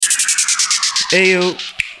Ayo,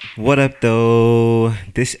 what up though?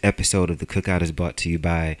 This episode of The Cookout is brought to you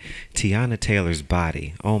by Tiana Taylor's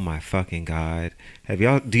Body. Oh my fucking god.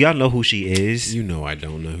 Do y'all know who she is? You know I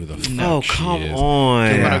don't know who the fuck she is. Oh, come on.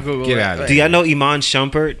 Get out of here. Do y'all know Iman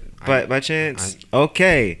Shumpert by chance?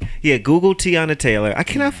 Okay. Yeah, Google Tiana Taylor. I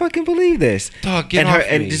cannot fucking believe this. Dog, get off me.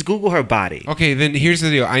 And just Google her body. Okay, then here's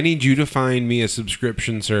the deal. I need you to find me a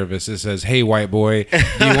subscription service that says, hey, white boy,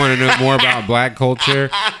 you want to know more about black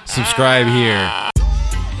culture? Subscribe here.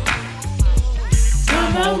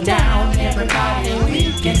 Come on down, everybody.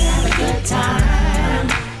 We can have a good time.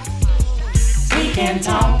 We can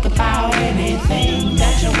talk about anything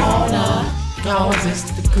that you wanna. Cause it's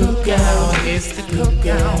the cookout, it's the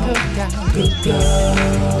cookout,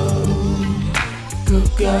 cookout,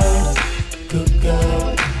 cookout,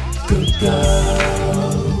 cookout,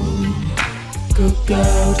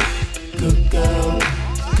 cookout, cookout,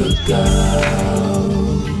 cookout.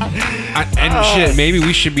 Shit, maybe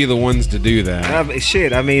we should be the ones to do that.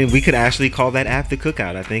 Shit, I mean, we could actually call that app The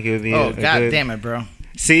Cookout. I think it would be god damn it, bro.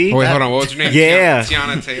 See? Oh, wait, hold on. What was your name? Yeah.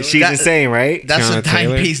 Tiana Taylor? She's insane, right? That's Tiana a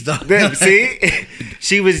timepiece, though. See?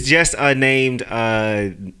 She was just named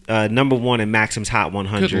number one in Maxim's Hot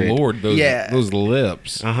 100. Good lord, those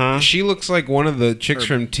lips. Uh-huh. She looks like one of the chicks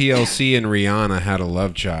from TLC and Rihanna had a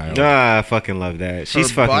love child. I fucking love that.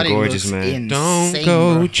 She's fucking gorgeous, man. Don't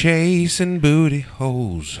go chasing booty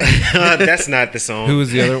holes. That's not the song. Who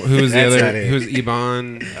was the other? Who was the That's other? not it. Who was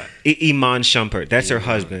Iman? Iman Shumpert. That's her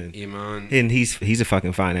husband. Iman. And he's a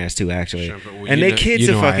fucking fine ass too, actually. Shumpert. Well, and their kids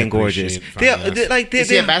are fucking I gorgeous. Is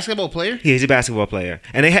he a basketball player? Yeah, he's a basketball player.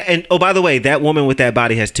 And oh, by the way, that woman with that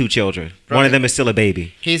body has 2 children. Right. One of them is still a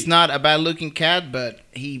baby. He's not a bad-looking cat, but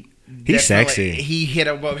he's sexy. He hit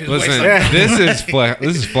above his Listen, waist. this is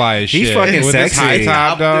fly as shit. He's fucking with sexy. This high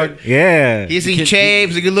top, dog. Yeah. He's in shape.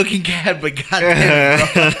 He's a good-looking cat, but goddamn,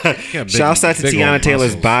 bro. Shouts out to Tiana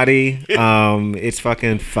Taylor's Body. It's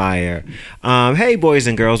fucking fire. Hey, boys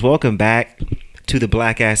and girls, welcome back to the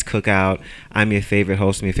Black Ass Cookout. I'm your favorite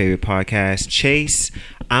host, my favorite podcast, Chase.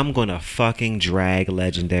 I'm gonna fucking drag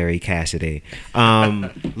legendary Cassidy.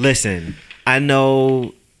 Listen, I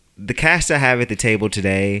know the cast I have at the table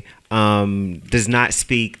today does not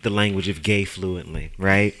speak the language of gay fluently,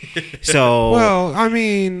 right? So, well, I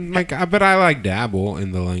mean, but I like dabble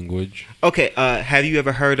in the language. Okay, have you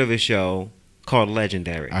ever heard of a show called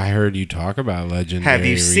Legendary? I heard you talk about Legendary. Have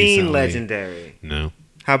you seen recently. Legendary? No.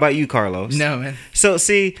 How about you, Carlos? No, man. So,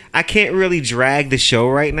 see, I can't really drag the show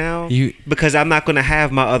right now because I'm not going to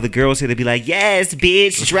have my other girls here to be like, yes,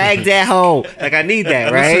 bitch, drag that hoe. Like, I need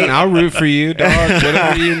that, right? Listen, I'll root for you, dog.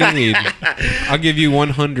 Whatever you need. I'll give you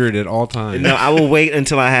 100 at all times. No, I will wait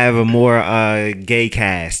until I have a more gay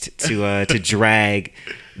cast to drag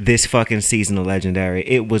this fucking season of Legendary.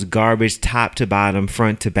 It was garbage top to bottom,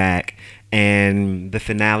 front to back. And the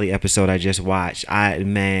finale episode I just watched,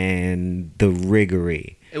 the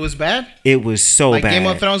riggery. It was bad? It was so like bad. Game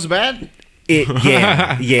of Thrones bad?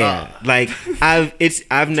 Yeah. Like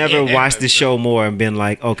I've never watched the show more and been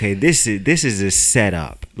like, okay, this is a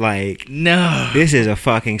setup. Like, no, this is a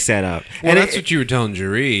fucking setup. Well, and that's what you were telling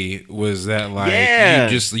Jaree, was that like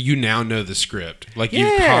you now know the script. Like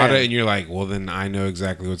you've caught it and you're like, well then I know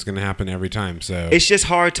exactly what's gonna happen every time. So it's just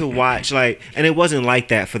hard to watch, like, and it wasn't like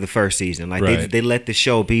that for the first season. Like they let the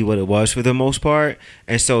show be what it was for the most part.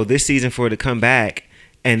 And so this season, for it to come back,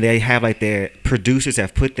 and they have like their producers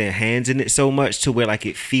have put their hands in it so much to where like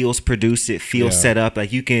it feels produced, it feels set up.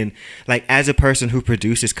 Like you can, like, as a person who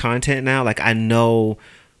produces content now, like I know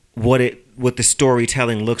what the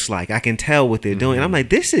storytelling looks like. I can tell what they're doing. I'm like,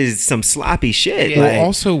 this is some sloppy shit. Yeah. Like, well,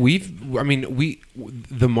 also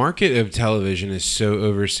the market of television is so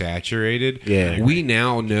oversaturated. Yeah. We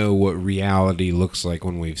now know what reality looks like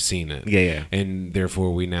when we've seen it. Yeah. And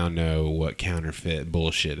therefore we now know what counterfeit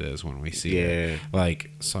bullshit is when we see it.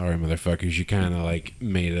 Like, sorry motherfuckers, you kind of like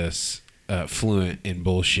made us fluent in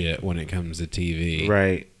bullshit when it comes to TV.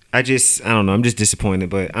 Right. I don't know. I'm just disappointed,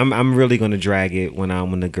 but I'm really gonna drag it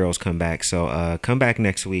when the girls come back. So come back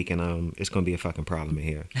next week, and it's gonna be a fucking problem in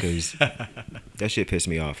here because that shit pissed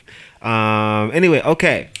me off. Anyway,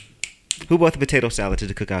 okay. Who brought the potato salad to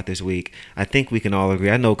the cookout this week? I think we can all agree.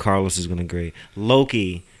 I know Carlos is gonna agree.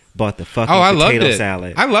 Loki bought the fucking potato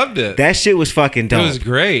salad. I loved it. That shit was fucking dope. It was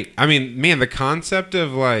great. I mean, man, the concept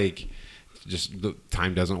of like, just the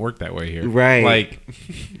time doesn't work that way here, right? Like,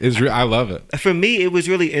 I love it. For me, it was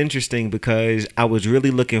really interesting because I was really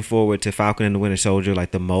looking forward to Falcon and the Winter Soldier like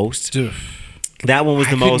the most. That one was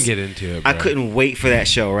the most. I couldn't get into it, bro. I bro. couldn't wait for that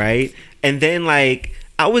show, right? And then like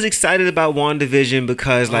I was excited about WandaVision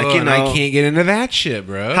because, like, I can't get into that shit,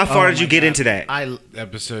 bro. How far did you get into that?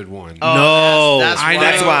 Episode 1. No, that's why.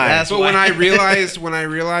 That's why. But when I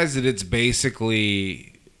realized that it's basically.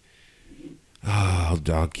 Oh,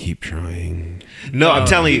 I'll keep trying. No, I'm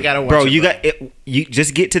telling you, gotta watch bro. it, You bro. got it. You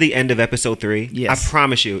just get to the end of episode 3. Yes. I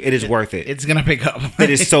promise you, it is worth it. It's gonna pick up.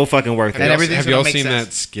 It is so fucking worth it. And everything's Have gonna y'all make seen sense.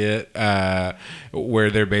 that skit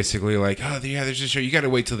where they're basically like, oh yeah, there's a show. You got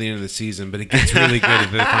to wait till the end of the season, but it gets really good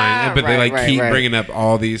at the time. But they Right, keep right. bringing up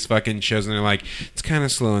all these fucking shows, and they're like, it's kind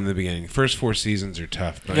of slow in the beginning. First 4 seasons are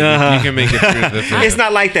tough, but you can make it through the fifth. It's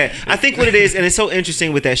not like that. I think what it is, and it's so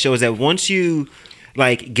interesting with that show, is that once you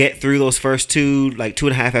like get through those first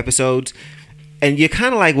 2.5 episodes, and you're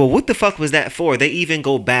kind of like, well, what the fuck was that for? They even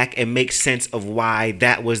go back and make sense of why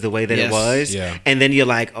that was the way that it was. Yeah. And then you're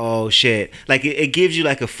like, oh shit. Like it gives you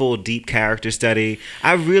like a full deep character study.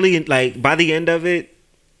 I really like by the end of it.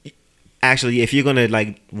 Actually, if you're gonna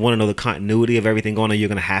like want to know the continuity of everything going on, you're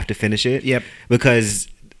gonna have to finish it. Yep. Because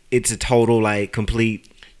it's a total like complete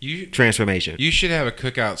transformation. You should have a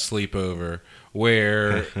cookout sleepover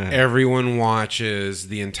where everyone watches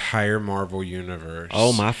the entire Marvel universe.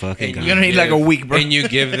 Oh my fucking god! You're gonna need like a week, bro. And you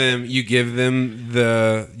give them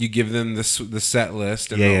the set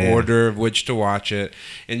list and the order of which to watch it,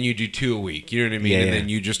 and you do 2 a week. You know what I mean? And then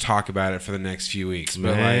you just talk about it for the next few weeks.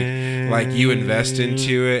 But like you invest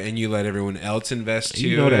into it, and you let everyone else invest to it.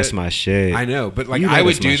 You know that's my shit. I know, but like I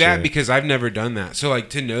would do that because I've never done that. So like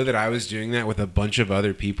to know that I was doing that with a bunch of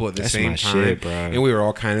other people at the same time, shit, bro. and we were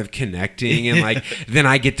all kind of connecting, and like then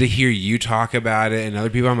I get to hear you talk about it, and other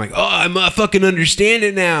people. I'm like, oh, I fucking understand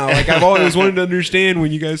it now. Like I've always wanted to understand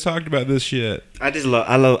when you guys talked about this shit. I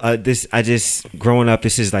love this. Growing up,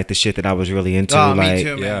 this is like the shit that I was really into. Oh, like, me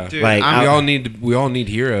too, man. Yeah, Dude, like we all need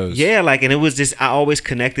heroes. Yeah, like, and it was just I always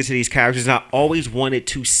connected to these characters, and I always wanted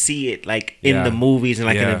to see it like in the movies and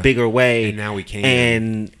like in a bigger way. And now we can.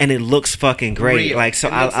 And it looks fucking great. Real. Like so,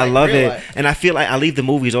 It looks I like love real it, life. and I feel like I leave the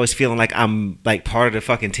movies always feeling like I'm like part of the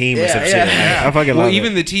fucking team or Yeah, some yeah, shit. Like, yeah. I fucking Well, love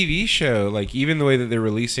even it. the TV show, like even the way that they're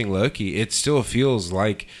releasing Loki, it still feels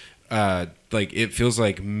like it feels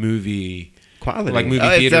like movie Quality. like movie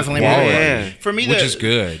It's theater definitely quality, movie. Yeah. For me, which is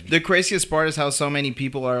good. The craziest part is how so many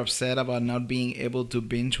people are upset about not being able to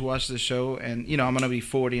binge watch the show. And I'm gonna be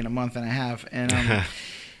 40 in a month and a half, and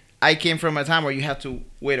I came from a time where you have to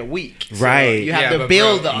wait a week. So Right. you have Yeah, to but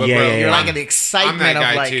build bro- up. but Yeah, bro, yeah, You're yeah. like an I'm excitement that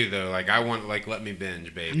guy of like. too, though. Like I want, let me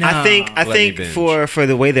binge, baby. No. I think Let me binge. for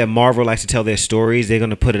the way that Marvel likes to tell their stories, they're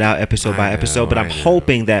gonna put it out episode by episode. But I I'm know.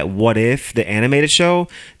 hoping that What If, the animated show,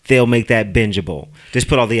 they'll make that bingeable. Just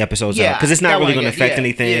put all the episodes out because it's not really gonna affect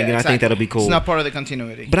anything, and I think that'll be cool. It's not part of the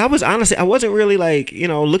continuity. But I wasn't really like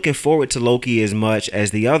looking forward to Loki as much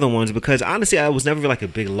as the other ones because honestly, I was never like a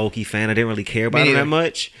big Loki fan. I didn't really care about him that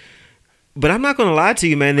much. But I'm not gonna lie to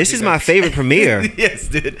you, man. This is my favorite premiere. Yes,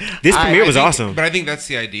 dude. This premiere was think- awesome. But I think that's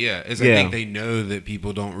the idea. I think they know that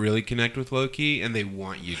people don't really connect with Loki, and they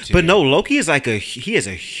want you to. But no, Loki is he is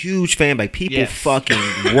a huge fan. Like people fucking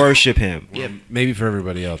worship him. Well, maybe for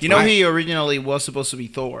everybody else. He originally was supposed to be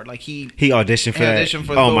Thor. Like he auditioned for that. auditioned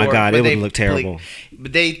for Oh Thor, my god, but it they- would look terrible.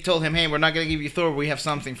 But they told him, "Hey, we're not gonna give you Thor. We have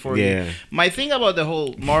something for Yeah. you." My thing about the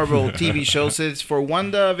whole Marvel TV shows is for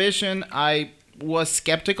WandaVision, I was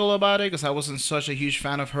skeptical about it because I wasn't such a huge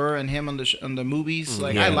fan of her and him on the movies.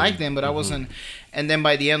 Like I liked them, but I wasn't. And then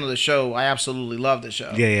by the end of the show, I absolutely loved the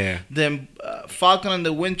show. Yeah. Then Falcon and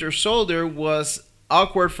the Winter Soldier was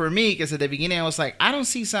awkward for me because at the beginning I was like, I don't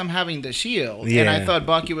see Sam having the shield, and I thought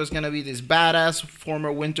Bucky was gonna be this badass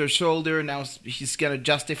former Winter Soldier. Now he's gonna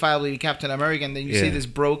justifiably be Captain America, and then you see this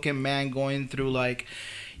broken man going through like,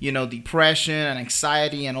 depression and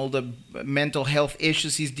anxiety and all the mental health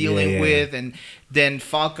issues he's dealing with, and then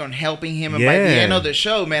Falcon helping him. And by the end of the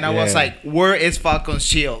show, man, I was like, where is Falcon's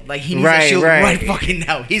shield? Like he needs a shield right fucking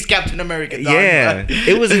now. He's Captain America. Dog. Yeah,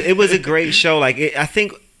 it was a great show. Like I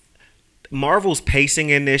think Marvel's pacing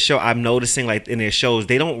in this show, I'm noticing like in their shows,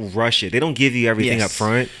 they don't rush it. They don't give you everything up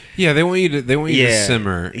front. Yeah, they want you to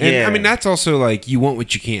simmer. And I mean, that's also like you want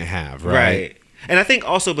what you can't have, right? And I think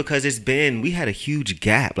also because we had a huge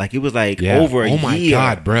gap. Like it was like over a year. Oh my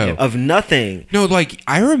god, bro. Of nothing. No, like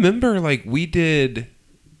I remember like we did,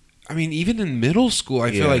 I mean, even in middle school,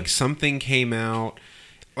 I feel like something came out.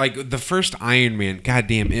 Like the first Iron Man,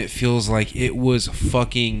 goddamn, it feels like it was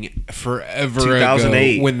fucking forever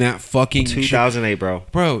 2008. ago when that fucking 2008,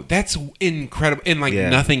 bro. That's incredible, and like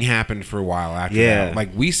nothing happened for a while after that. Like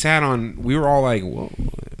we were all like, whoa.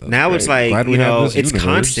 Now great. it's like Glad we have this it's universe.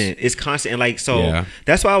 constant. It's constant, and like so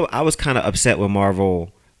that's why I was kind of upset with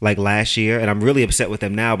Marvel like last year, and I'm really upset with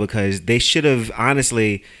them now because they should have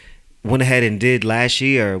honestly. went ahead and did last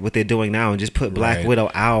year what they're doing now and just put Black Widow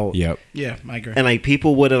out. Yep. Yeah, I agree. And like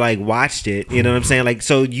people would have like watched it, you know what I'm saying? Like,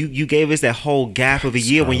 so you gave us that whole gap of a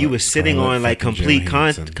year when you were sitting on like complete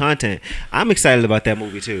content. I'm excited about that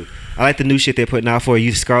movie too. I like the new shit they're putting out for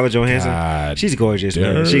you, Scarlett Johansson. God. She's gorgeous,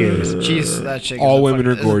 man. She is. She's that chick. All women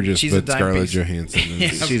are gorgeous, she's but Scarlett Johansson.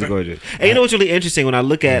 She's gorgeous. And you know what's really interesting when I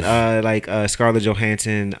look at Scarlett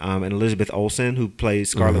Johansson and Elizabeth Olsen, who plays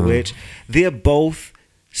Scarlet Witch, they're both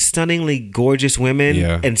stunningly gorgeous women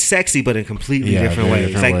and sexy, but in completely different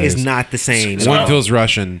ways. Like it's not the same. One feels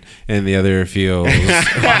Russian and the other feels.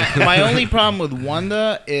 My only problem with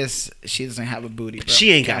Wanda is she doesn't have a booty. Bro.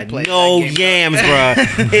 She ain't got no yams, bro.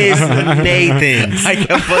 It's Nathan's. I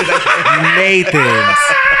can't play that. Nathan's.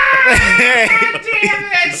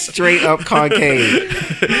 Straight up concave.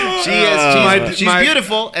 She's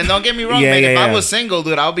beautiful, and don't get me wrong, man. If I was single,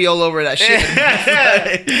 dude, I'll be all over that shit.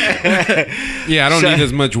 Yeah, I don't need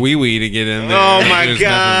as much wee to get in there. Oh my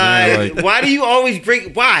god! Why do you always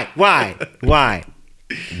bring? Why? Why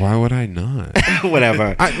would I not?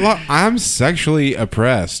 Whatever. I'm sexually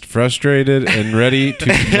oppressed, frustrated, and ready to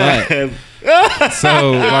nut.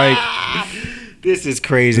 So like. This is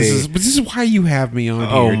crazy. This is why you have me on here.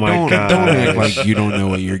 Oh my god! Don't act like you don't know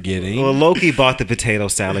what you're getting. Well, Loki bought the potato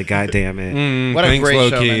salad. God damn it! What a thanks, great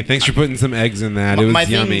Loki. show, man. Thanks for putting some eggs in that. It was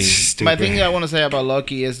yummy. My thing I want to say about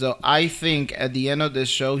Loki is though I think at the end of this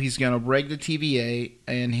show he's gonna break the TVA,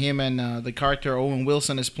 and him and the character Owen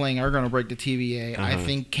Wilson is playing are gonna break the TVA. I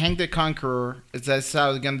think Kang the Conqueror that's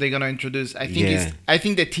how they're gonna introduce. I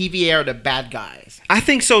think the TVA are the bad guys. I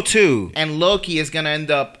think so too. And Loki is gonna end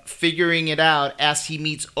up figuring it out as he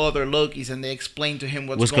meets other Lokis and they explain to him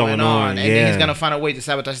what's going on. And then he's gonna find a way to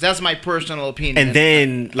sabotage. That's my personal opinion. And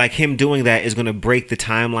then like him doing that is gonna break the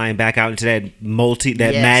timeline back out into that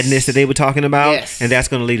madness that they were talking about. Yes. And that's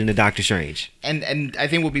gonna lead into Doctor Strange. And I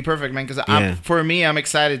think will be perfect, man, because for me I'm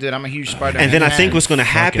excited, dude. I'm a huge Spider-Man and then fan. I think what's gonna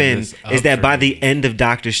happen is that by the end of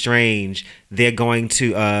Doctor Strange, they're going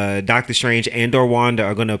to Doctor Strange and or Wanda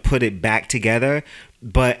are gonna put it back together.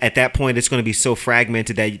 But at that point, it's going to be so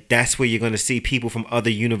fragmented that that's where you're going to see people from other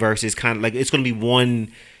universes. Kind of like it's going to be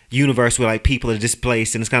one universe where like people are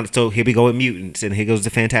displaced, and it's kind of so here we go with mutants, and here goes the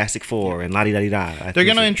Fantastic Four, and la di da di da. They're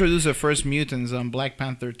going to introduce the first mutants on Black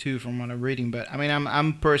Panther 2, from what I'm reading. But I mean,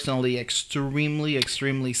 I'm personally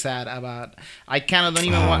extremely sad about. I kind of don't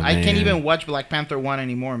even. I can't even watch Black Panther 1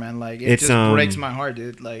 anymore, man. Like it just breaks my heart,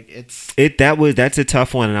 dude. Like that's a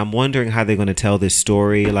tough one, and I'm wondering how they're going to tell this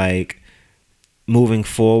story, like. Moving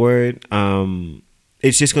forward,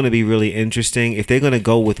 it's just going to be really interesting. If they're going to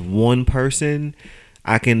go with one person,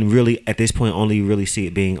 I can really, at this point, only really see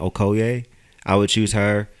it being Okoye. I would choose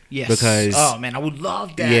her. Yes. Because oh man, I would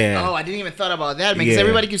love that. Yeah. Oh, I didn't even thought about that, man. Because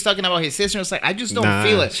everybody keeps talking about his sister. It's like I just don't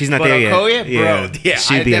feel it. She's not but there Okoye, yet. Bro, yeah,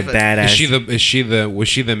 she'd be a badass. Was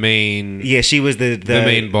she the main? Yeah, she was the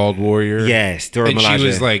main bald warrior. Yes, Dora and Milaje. she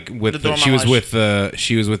was like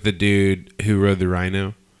she was with the dude who rode the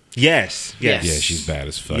rhino. Yes. Yeah, she's bad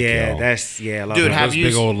as fuck. Yeah, y'all. I love dude, her. Those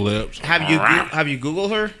big old lips. Have you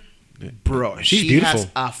Googled her? Bro, she's she beautiful. Has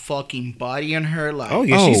a fucking body on her. Like, oh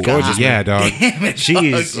yeah, she's gorgeous. Yeah, dog.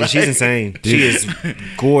 She's insane. Dude. She is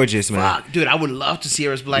gorgeous, man. Fuck, dude, I would love to see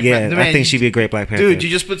her as Black Panther. Yeah, I think she'd be a great Black Panther. Dude, you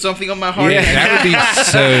just put something on my heart. Yeah, that would be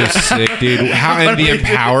so sick, dude. How and the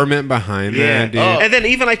empowerment behind that, dude. And then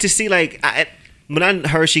even like to see like. When I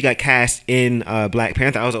heard she got cast in Black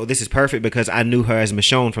Panther, I was like, "Oh, this is perfect," because I knew her as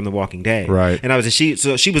Michonne from The Walking Dead, right? And I was she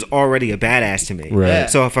was already a badass to me, right? Yeah.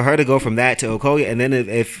 So for her to go from that to Okoye, and then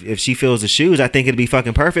if she fills the shoes, I think it'd be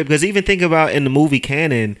fucking perfect. Because even think about in the movie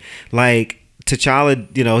canon, like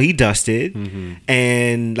T'Challa, he dusted,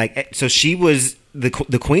 and like so she was. The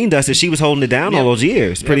queen dusted. She was holding it down all those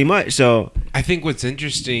years, pretty much. So I think what's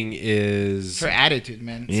interesting is her attitude,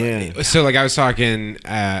 man. So like I was talking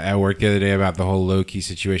at work the other day about the whole Loki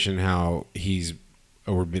situation, how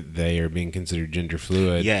they are being considered gender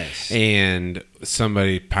fluid. Yes. And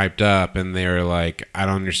somebody piped up and they were like, I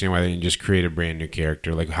don't understand why they didn't just create a brand new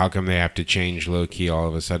character. Like, how come they have to change Loki all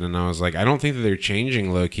of a sudden? And I was like, I don't think that they're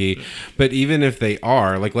changing Loki. But even if they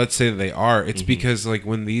are, like, let's say that they are, it's because, like,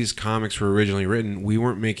 when these comics were originally written, we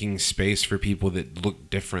weren't making space for people that look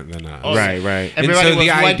different than us. Right. Everybody was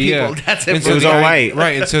white people. That's it. It was all white.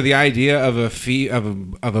 Right. And so the idea of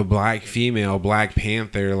a black female, Black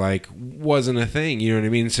Panther, like, wasn't a thing. You know what I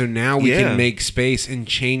mean? So now we can make space and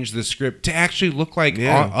change the script to actually look like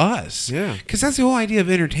us. Yeah. Because that's the whole idea of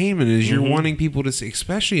entertainment is you're wanting people to see,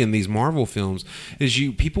 especially in these Marvel films, is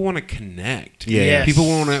people want to connect. Yeah. Yes. People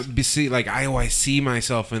want to see like, I see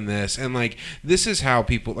myself in this. And like, this is how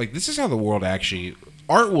the world actually,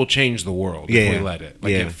 art will change the world if we let it.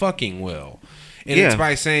 Like it fucking will. And it's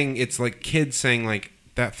by saying, it's like kids saying, like,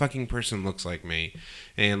 that fucking person looks like me.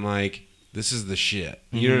 And, like, this is the shit.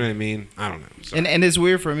 You know what I mean? I don't know. And it's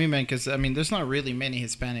weird for me, man, because, I mean, there's not really many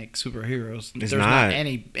Hispanic superheroes. There's not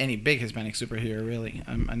any big Hispanic superhero, really.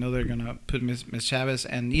 I know they're going to put Miss Chavez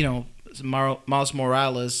and, you know, Miles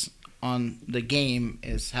Morales on the game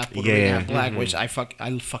is half Puerto Rican, half black, which I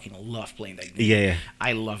fucking love playing that game. Yeah.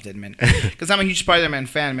 I loved it, man. Because I'm a huge Spider-Man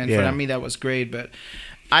fan, man. For me, that was great, but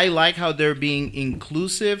I like how they're being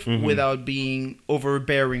inclusive without being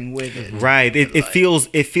overbearing with it. Right. It feels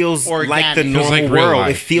organic. like the normal like world.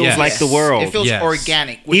 It feels like the world. It feels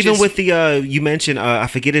organic. Even with the you mentioned I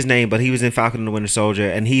forget his name, but he was in Falcon and the Winter Soldier,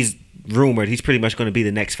 and he's rumored he's pretty much going to be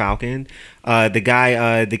the next Falcon. The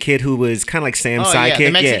guy, the kid who was kind of like Sam's sidekick, the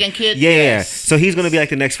Mexican kid. Yeah. Yes. So he's going to be like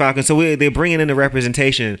the next Falcon. So they're bringing in the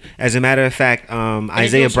representation. As a matter of fact,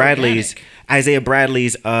 Isaiah Bradley's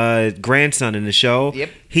grandson in the show. Yep.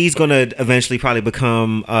 He's gonna eventually probably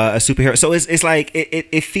become a superhero. So it's like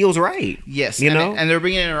it feels right. Yes, and they're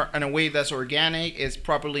bringing it in a way that's organic. It's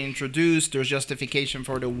properly introduced. There's justification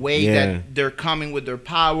for the way that they're coming with their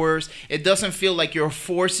powers. It doesn't feel like you're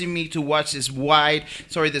forcing me to watch this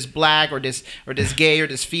this black or this gay or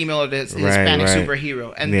this female or this Hispanic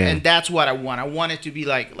superhero. And that's what I want. I want it to be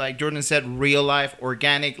like Jordan said, real life,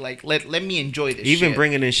 organic. Like let me enjoy this. Even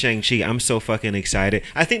bringing in Shang-Chi, I'm so fucking excited.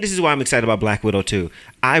 I think this is why I'm excited about Black Widow too.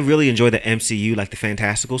 I really enjoy the MCU, like the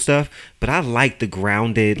fantastical stuff, but I like the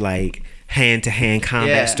grounded, like hand-to-hand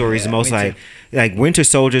combat stories the most. Like Winter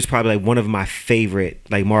Soldier is probably like one of my favorite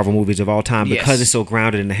like Marvel movies of all time because it's so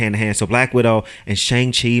grounded in the hand-to-hand. So Black Widow and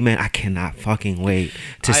Shang-Chi, man, I cannot fucking wait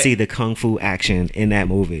to see the kung fu action in that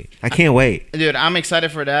movie. I can't wait. Dude, I'm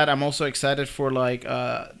excited for that. I'm also excited for like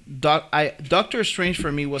Doctor Strange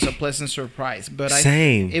for me was a pleasant surprise, but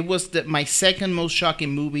it was my second most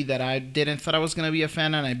shocking movie that I didn't thought I was going to be a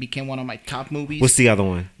fan of, and it became one of my top movies. What's the other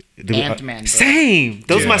one? Ant-Man. Same.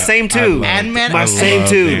 Those are my same too. Ant-Man. My same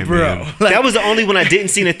too, bro. That was the only one I didn't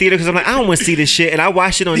see in the theater because I'm like, I don't want to see this shit, and I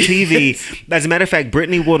watched it on TV. As a matter of fact,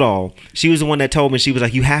 Brittany Woodall, she was the one that told me. She was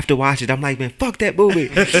like, you have to watch it. I'm like, man, fuck that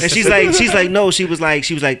movie. And she's like, no. She was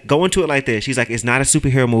like, go into it like this. She's like, it's not a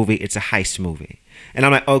superhero movie. It's a heist movie. And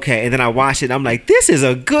I'm like, okay. And then I watched it. And I'm like, this is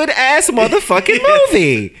a good ass motherfucking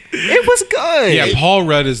movie. It was good. Yeah, Paul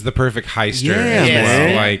Rudd is the perfect heister. Yeah,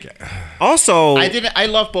 man. Like, also, I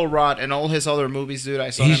love Paul Rudd and all his other movies, dude.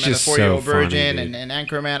 I saw him in The 4-Year-Old Virgin and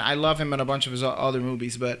Anchorman. I love him in a bunch of his other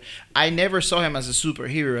movies, but I never saw him as a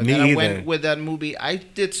superhero. And then I went with that movie. I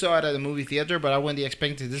did saw it at the movie theater, but I went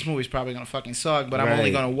expecting this movie's probably gonna fucking suck. But I'm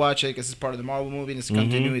only gonna watch it because it's part of the Marvel movie and it's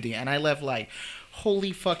continuity. And I left like,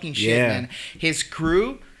 holy fucking shit, man! His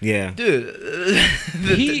crew, dude.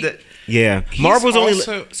 Marvel's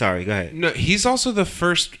also, sorry, go ahead. No, he's also the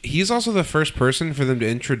first person for them to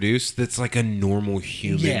introduce that's like a normal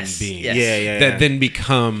human being. That then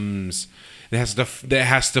becomes that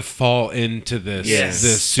has to fall into this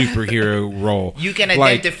superhero role. You can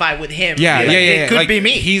identify with him. It could be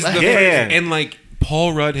me. He's the first, and like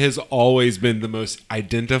Paul Rudd has always been the most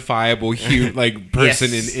identifiable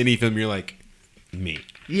person in any film. You're like, me.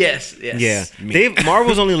 Yes. Yeah.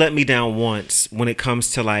 Marvel's only let me down once when it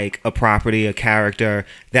comes to like a property, a character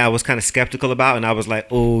that I was kind of skeptical about, and I was like,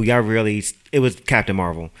 oh, y'all really. It was Captain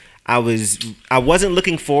Marvel. I wasn't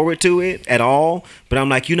looking forward to it at all, but I'm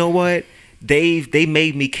like, you know what? They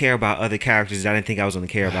made me care about other characters that I didn't think I was going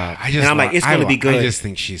to care about. And I'm like, it's going to be good. I just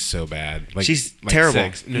think she's so bad. Like, she's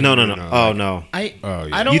terrible. No. Oh, no. I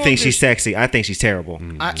don't. You think she's sexy? I think she's terrible.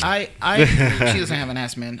 She doesn't have an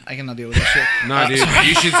ass, man. I cannot deal with that shit. No, dude.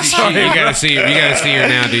 You should. You gotta see her. You gotta see her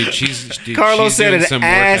now, dude. Carlos said an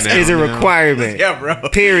ass is a requirement. Yeah, bro.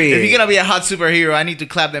 Period. If you're gonna be a hot superhero, I need to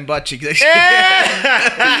clap them butt cheeks. It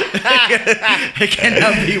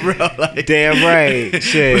cannot be, bro. Like, damn right.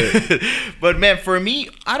 Shit. But man, for me,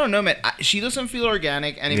 I don't know, man. She doesn't feel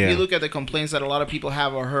organic, and if you look at the complaints that a lot of people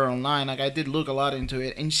have of her online, like I did look a lot into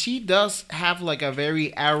it, and she does have like a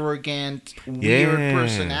very arrogant, weird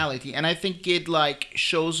personality, and I think it like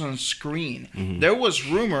shows on screen. Mm-hmm. There was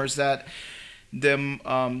rumors that they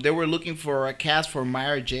were looking for a cast for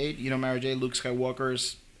Mara Jade. You know, Mara Jade, Luke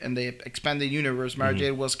Skywalker's. And the expanded universe, Mara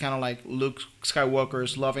Jade was kind of like Luke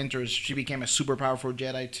Skywalker's love interest. She became a super powerful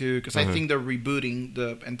Jedi too, because I think they're rebooting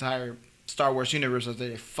the entire Star Wars universe as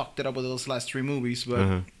they fucked it up with those last 3 movies.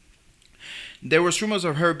 But there was rumors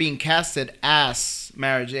of her being casted as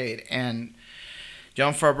Mara Jade, and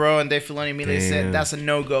Jon Favreau and Dave Filoni immediately said, "That's a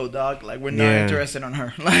no-go, dog. Like we're not interested in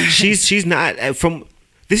her." she's not from.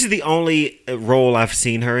 This is the only role I've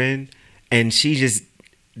seen her in, and she just.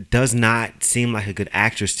 does not seem like a good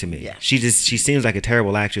actress to me. Yeah. She seems like a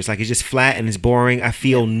terrible actress. Like, it's just flat and it's boring. I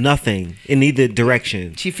feel nothing in either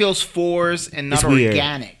direction. She feels forced and not It's weird.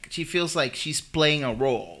 organic. She feels like she's playing a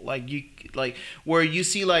role. Like where you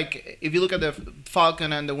see, like, if you look at the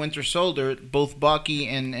Falcon and the Winter Soldier, both Bucky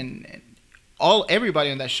and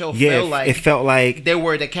everybody on that show felt like they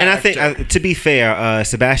were the character. And I think, to be fair,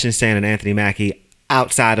 Sebastian Stan and Anthony Mackie,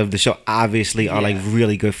 outside of the show, obviously are like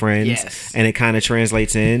really good friends. Yes. And it kind of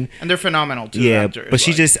translates in. And they're phenomenal too. Yeah, actors, but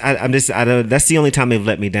she I don't. That's the only time they've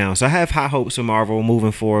let me down. So I have high hopes for Marvel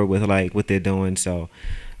moving forward with like what they're doing. So.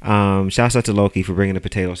 Shouts out to Loki for bringing the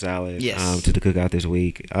potato salad to the cookout this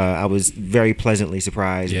week. I was very pleasantly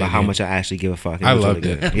surprised by how much I actually give a fuck. I loved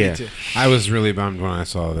it. Yeah, I was really bummed when I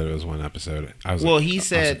saw that it was one episode. He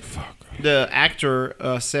said the actor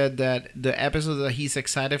said that the episode that he's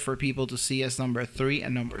excited for people to see is number 3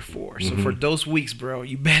 and number 4. So for those weeks, bro,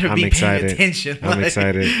 you better be paying attention. I'm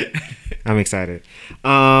excited. I'm excited.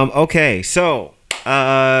 Okay, so.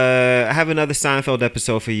 I have another Seinfeld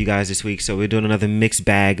episode for you guys this week, so we're doing another mixed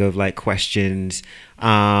bag of like questions.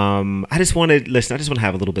 I just want to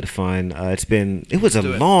have a little bit of fun. It was a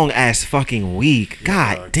long ass fucking week.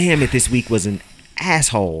 God damn it, this week was an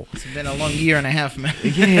asshole. It's been a long year and a half, man.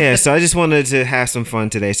 Yeah, so I just wanted to have some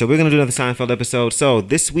fun today. So we're gonna do another Seinfeld episode. So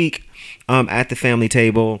this week, at the family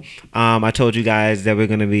table, I told you guys that we're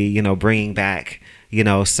gonna be, bringing back.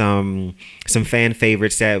 Some fan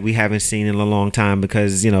favorites that we haven't seen in a long time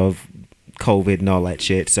because, of COVID and all that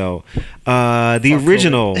shit. So, the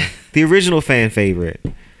original fan favorite,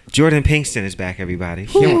 Jordan Pinkston is back, everybody.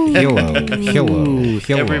 Hello.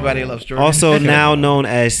 Everybody loves Jordan. Also now known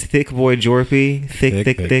as Thick Boy Jorpy. Thick.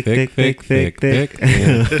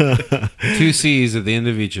 Yeah. 2 C's at the end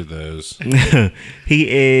of each of those. He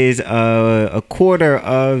is a quarter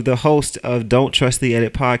of the host of Don't Trust the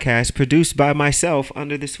Edit podcast, produced by myself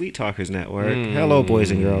under the Sweet Talkers Network. Hello,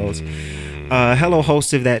 boys and girls. Hello,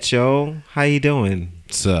 host of that show. How you doing?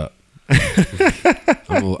 What's up?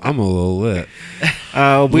 I'm a little lit.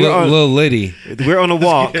 We're a little litty. We're on a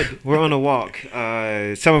walk. We're on a walk.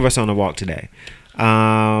 Some of us are on a walk today.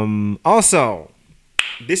 Also,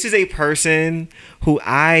 this is a person who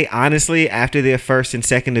I honestly, after their first and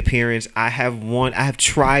second appearance, I have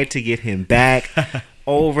tried to get him back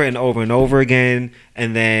over and over and over again,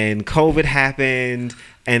 and then COVID happened,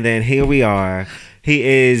 and then here we are.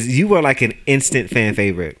 You were like an instant fan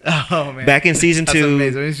favorite. Oh man! Back in season 2,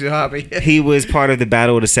 amazing. He was part of the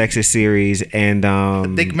Battle of the Sexes series, and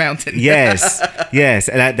Dick Mountain. yes,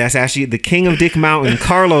 and that's actually the king of Dick Mountain.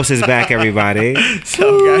 Carlos is back, everybody.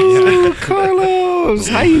 So guys, Carlos,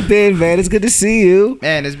 how you been, man? It's good to see you.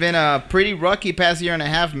 Man, it's been a pretty rocky past year and a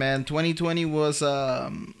half, man. 2020 was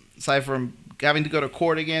aside from having to go to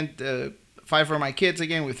court again. Fight for my kids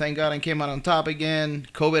again. We thank God and came out on top again.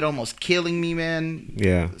 COVID almost killing me, man.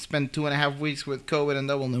 Yeah. Spent 2.5 weeks with COVID and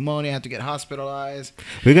double pneumonia. Had to get hospitalized.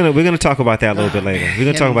 We're gonna talk about that a little bit later. We're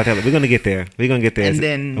gonna talk about that. We're gonna get there. And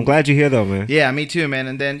then I'm glad you're here though, man. Yeah, me too, man.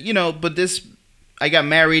 And then but I got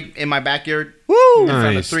married in my backyard. Woo! In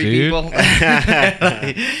front of 3 people.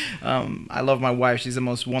 I love my wife. She's the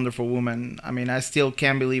most wonderful woman. I mean, I still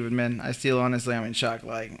can't believe it, man. Honestly, I'm in shock.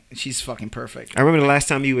 Like, she's fucking perfect. I remember the last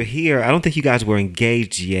time you were here. I don't think you guys were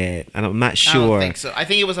engaged yet. I'm not sure. I don't think so. I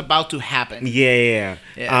think it was about to happen. Yeah.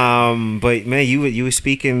 But man, you were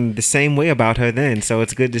speaking the same way about her then. So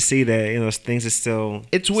it's good to see that things are still.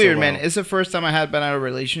 It's weird, man. It's the first time I had been in a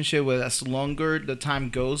relationship with as longer the time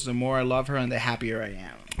goes, the more I love her and the happier I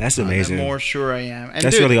am. That's amazing. The more sure I am. And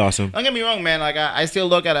that's really awesome. Don't get me wrong, man. Like I still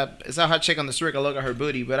look at it's a hot chick on the street. I look at her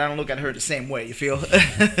booty, but I don't look at her the same way. You feel?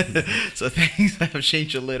 So things have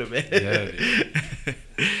changed a little bit. Yeah.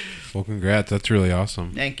 Well, congrats. That's really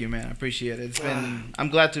awesome. Thank you, man. I appreciate it. I'm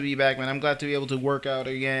glad to be back, man. I'm glad to be able to work out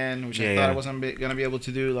again, which I thought I wasn't gonna be able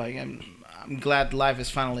to do. Like I'm glad life is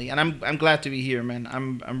finally, and I'm glad to be here, man. I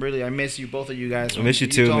miss you, both of you guys. I miss you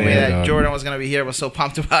too, man. You told me that Jordan was gonna be here. I was so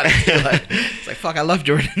pumped about it. It's like fuck, I love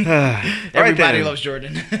Jordan. Everybody loves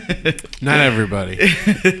Jordan. Not everybody.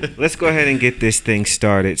 Let's go ahead and get this thing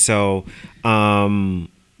started. So,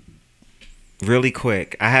 really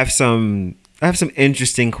quick, I have some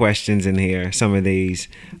interesting questions in here. Some of these.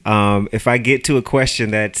 If I get to a question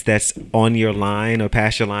that's on your line or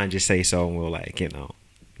past your line, just say so, and we'll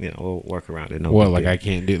we'll work around it. No, I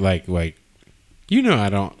can't do I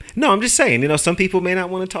don't. No, I'm just saying. Some people may not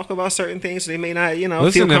want to talk about certain things. So they may not,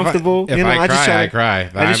 Listen, feel comfortable. If I cry.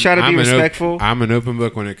 I just try to be respectful. I'm an open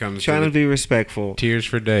book when it comes to be respectful. Tears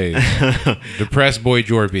for days. Depressed boy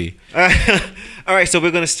Jorby. All right, so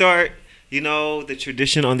we're gonna start You know, the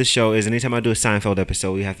tradition on the show is anytime I do a Seinfeld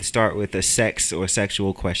episode, we have to start with a sex or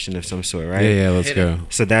sexual question of some sort, right? Yeah, let's go.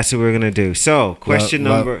 So that's what we're going to do. So,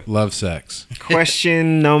 Love sex.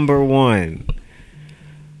 Question number 1.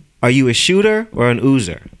 Are you a shooter or an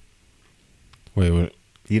oozer? Wait, what?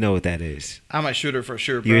 You know what that is. I'm a shooter for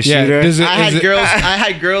sure, bro. You're a shooter? I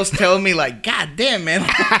had girls tell me like, "God damn, man!"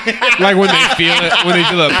 Like when they feel it,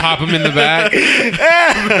 pop them in the back.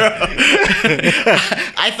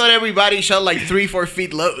 I thought everybody shot like 3-4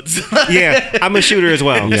 feet loads. Yeah, I'm a shooter as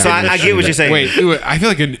well. Yeah, so I get what you're saying. Wait, I feel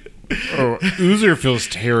like Oozer feels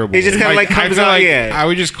terrible. It just kind of like comes out. Yeah, I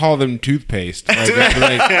would just call them toothpaste. Like,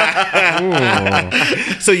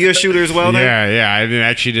 so you're a shooter as well, then? Yeah. I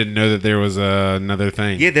actually didn't know that there was another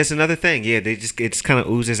thing. Yeah, there's another thing. Yeah, it just kind of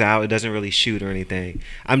oozes out. It doesn't really shoot or anything.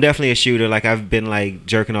 I'm definitely a shooter. Like I've been like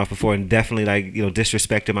jerking off before and definitely like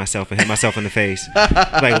disrespected myself and hit myself in the face.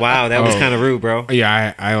 Like wow, that was kind of rude, bro.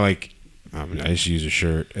 Yeah, I like. I just use a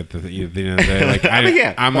shirt at the end of the day. Like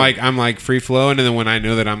I'm like free flowing, and then when I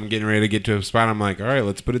know that I'm getting ready to get to a spot, I'm like, all right,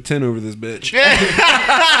 let's put a 10 over this bitch.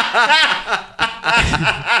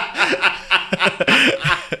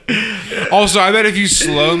 Also, I bet if you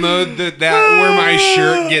slow mode that where my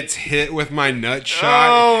shirt gets hit with my nut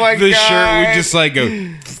shot, the shirt would just like go.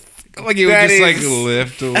 Like it would just like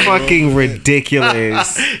lift. Fucking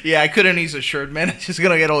ridiculous. Yeah, I couldn't use a shirt, man. It's just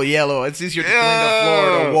gonna get all yellow. It's easier to clean the floor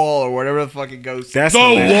or the wall or whatever the fuck it goes. That's the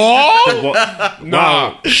wall? No,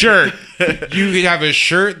 wow. Shirt. You could have a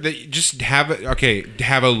shirt that you just have it. Okay,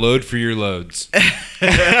 have a load for your loads.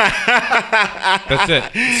 That's it.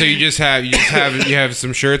 So you have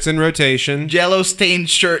some shirts in rotation. Yellow stained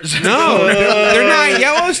shirts. No, they're not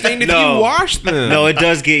yellow stained if you wash them. No, it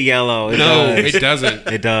does get yellow. It doesn't.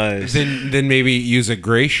 It does. Then maybe use a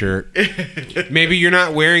gray shirt. Maybe you're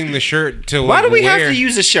not wearing the shirt to. Why do we have to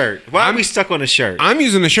use a shirt? Why are we stuck on a shirt? I'm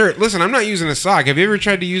using a shirt. Listen, I'm not using a sock. Have you ever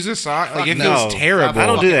tried to use a sock? Like it feels terrible. I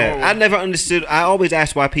don't do that. I never understood. I always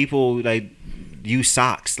ask why people like use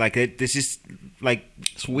socks. Like it's just like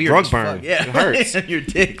it's weird. Drug burn. Yeah, it hurts. Your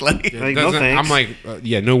dick. Like no thanks. I'm like,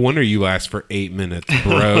 no wonder you last for 8 minutes,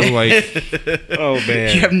 bro. Like, oh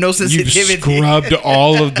man, you have no sensitivity. You've scrubbed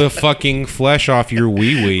all of the fucking flesh off your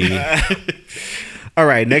wee wee. All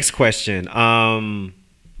right, next question.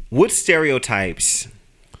 What stereotypes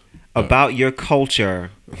about your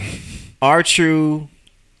culture are true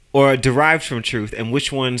or derived from truth, and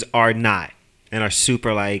which ones are not and are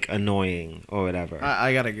super like annoying or whatever?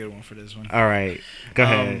 I got a good one for this one. All right, go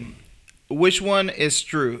ahead. Which one is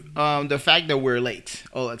true? The fact that we're late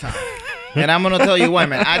all the time. And I'm gonna tell you why,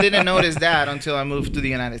 man. I didn't notice that until I moved to the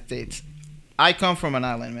United States. I come from an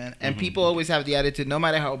island, man, and people always have the attitude, no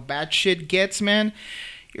matter how bad shit gets, man,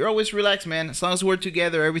 you're always relaxed, man. As long as we're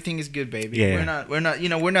together, everything is good, baby. Yeah. We're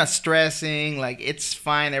not stressing. Like, it's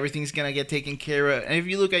fine. Everything's gonna get taken care of. And if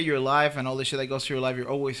you look at your life and all the shit that goes through your life, you're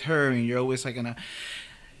always hurrying. You're always like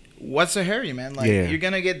what's a hurry, man? Like, you're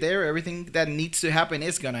gonna get there. Everything that needs to happen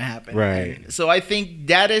is gonna happen. Right. And so I think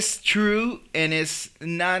that is true, and it's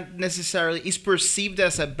not necessarily, it's perceived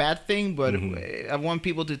as a bad thing, but I want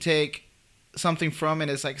people to take something from it.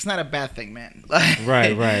 It's like, it's not a bad thing, man. Like,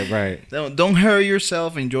 right. Don't hurry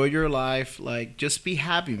yourself. Enjoy your life. Like, just be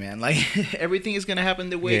happy, man. Like, everything is gonna happen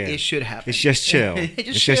the way it should happen. It's just chill.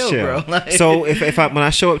 It's just chill, bro. Like, so when I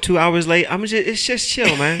show up 2 hours late, it's just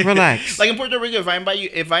chill, man. Relax. Like in Puerto Rico, if I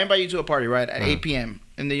invite you to a party, right, at 8 p.m.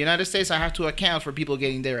 In the United States, I have to account for people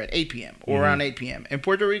getting there at 8 p.m. or around 8 p.m. In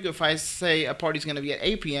Puerto Rico, if I say a party's going to be at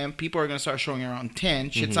 8 p.m., people are going to start showing around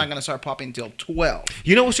 10. Shit's not going to start popping until 12.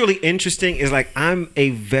 You know what's really interesting is, like, I'm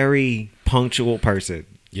a very punctual person.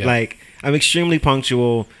 Yeah. Like, I'm extremely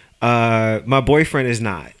punctual. My boyfriend is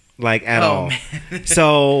not, like, at all. Man.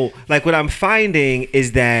 So, like, what I'm finding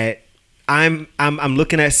is that I'm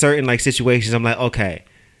looking at certain, like, situations. I'm like, okay,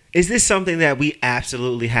 is this something that we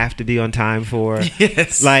absolutely have to be on time for?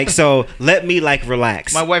 Yes. Like, so let me, like,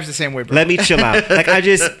 relax. My wife's the same way, bro. Let me chill out. Like,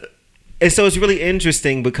 and so it's really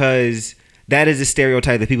interesting because that is a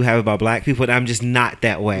stereotype that people have about black people, and I'm just not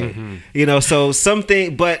that way. You know, so some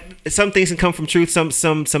things can come from truth,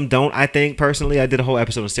 some don't. I think personally, I did a whole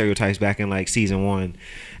episode on stereotypes back in like season 1,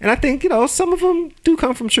 and I think, you know, some of them do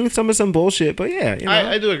come from truth, some of some bullshit, but yeah, you know.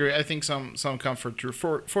 I do agree. I think some come from truth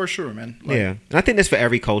for sure, man. Like, yeah, and I think that's for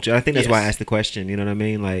every culture. I think that's why I asked the question. You know what I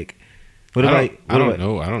mean? Like, I don't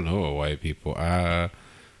know what white people.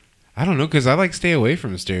 I don't know, because I like stay away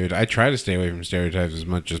from stereotypes. I try to stay away from stereotypes as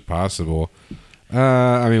much as possible.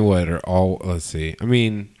 I mean, what are all? Let's see. I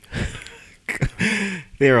mean,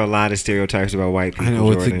 There are a lot of stereotypes about white people. I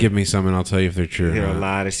know. Jordan. Give me some, and I'll tell you if they're true. There are a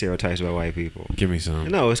lot of stereotypes about white people. Give me some.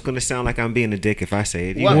 No, it's going to sound like I'm being a dick if I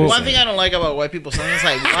say it. One thing I don't like about white people sometimes is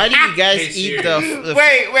like, why do you guys eat the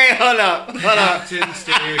Wait, hold up. Top 10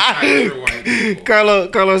 stereotypes for white people.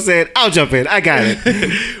 Carlos said, I'll jump in. I got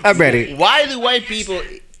it. I'm ready. Why do white people...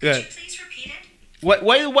 Please repeat it.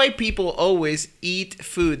 Why do white people always eat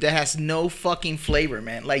food that has no fucking flavor,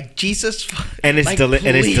 man? Like Jesus, and it's like,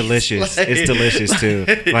 and it's delicious. Like, it's delicious too.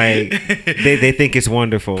 Like they think it's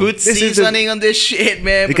wonderful. Put seasoning on this shit,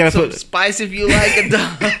 man. You Put gotta some spice if you like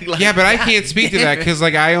it. Like, Yeah, but I can't speak to that because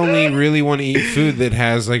like I only really want to eat food that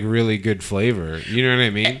has like really good flavor. You know what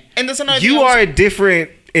I mean? And that's another You thing are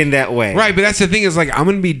different in that way, Right, but that's the thing is like I'm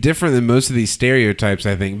gonna be different than most of these stereotypes.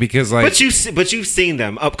 I think because like but you've seen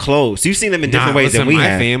them up close. You've seen them in different ways than we my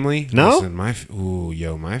have. family. No? Listen, my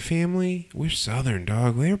family. We're Southern,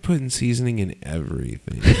 dog. They're putting seasoning in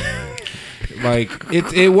everything. Like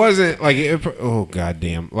it wasn't like oh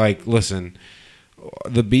goddamn. Like listen,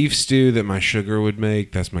 the beef stew that my sugar would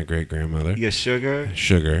make. That's my great grandmother. Your sugar.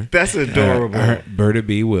 That's adorable. Berta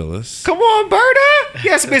B. Willis. Come on, Berta.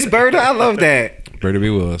 Yes, Miss Berta. I love that. Berta B.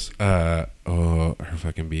 Willis. Her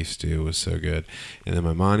fucking beef stew was so good. And then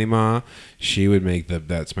my Monty Ma, she would make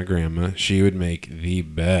that's my grandma. She would make the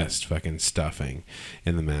best fucking stuffing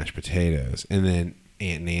and the mashed potatoes. And then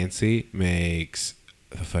Aunt Nancy makes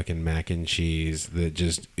the fucking mac and cheese that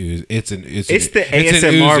just ooze. It's the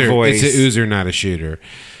ASMR oozer. voice. It's an oozer, not a shooter.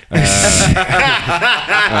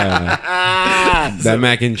 That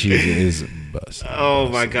mac and cheese is bust. Oh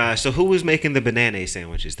my gosh! So who was making the banana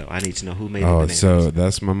sandwiches though? I need to know who made the Oh, bananas. so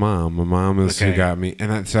that's my mom. My mom is who Okay. got me,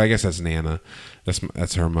 and so I guess that's Nana.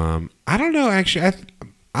 That's her mom. I don't know actually.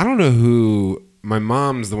 I don't know who. My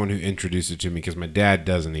mom's the one who introduced it to me because my dad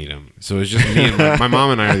doesn't eat them. So it's just me and my mom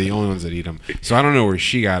and I are the only ones that eat them. So I don't know where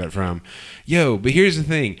she got it from. Yo, but here's the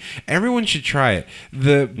thing: everyone should try it.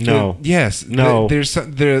 Yes. No. There's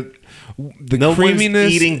the No one's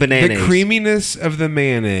creaminess, eating bananas. the creaminess of the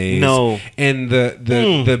mayonnaise, No. and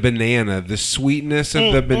the banana, the sweetness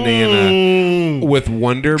of the banana with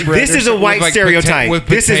Wonder Bread. This is a white stereotype.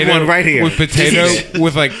 This is one right here. with potato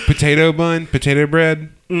with like potato bun, potato bread.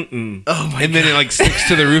 Oh my And then it like sticks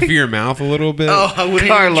to the roof of your mouth a little bit. Oh, I wouldn't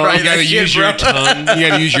Carlo, even try You gotta that use shit, your bro. tongue. You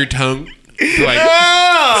gotta use your tongue to like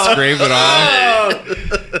scrape it off.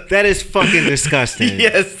 That is fucking disgusting.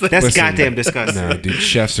 Yes. That's Listen, goddamn disgusting. No, dude,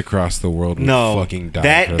 chefs across the world would fucking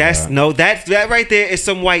die. for that's that. no that right there is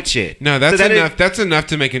some white shit. No, that's So that enough. That's enough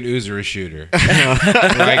to make an Oozer a shooter.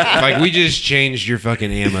 like we just changed your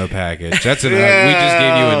fucking ammo package. That's enough. We just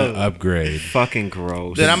gave you an upgrade. Fucking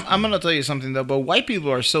gross. Then I'm gonna tell you something though, but white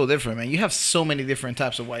people are so different, man. You have so many different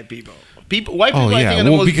types of white people. White people, I yeah. think, are the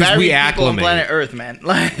Well, most because we varied people on acclimate. planet Earth, man.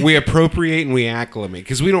 Like, We appropriate and we acclimate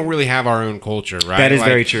because we don't really have our own culture, right? That is Like,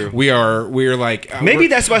 very true. We're like Maybe we're-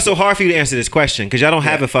 that's why it's so hard for you to answer this question because y'all don't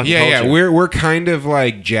have a fucking culture. We're kind of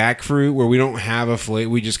like jackfruit where we don't have a flavor.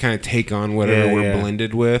 We just kind of take on whatever we're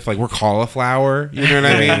blended with. Like we're cauliflower. You know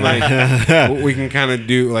what I mean? Like we can kind of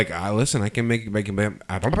do like listen. I can become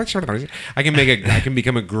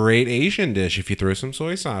a great Asian dish if you throw some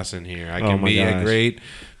soy sauce in here. I can my be a gosh. great.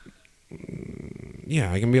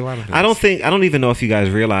 Yeah, I can be a lot of things. I don't even know if you guys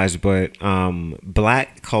realize, but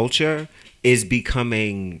black culture is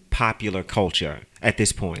becoming popular culture at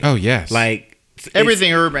this point. Oh yes, Like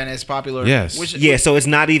everything urban is popular. Yes. So it's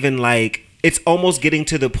not even like it's almost getting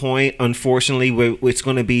to the point, unfortunately, where it's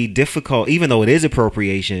going to be difficult. Even though it is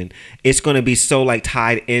appropriation, it's going to be so like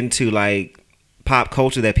tied into like pop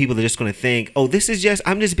culture that people are just going to think, "Oh, this is just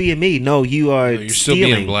I'm just being me." No, you're still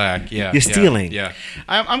stealing. being black. Yeah, You're stealing. Yeah.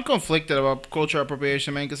 I'm conflicted about cultural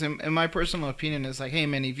appropriation, man. Because in my personal opinion, it's like, hey,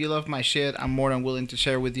 man, if you love my shit, I'm more than willing to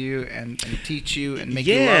share with you and teach you and make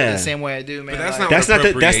you love it the same way I do, man. But that's Like,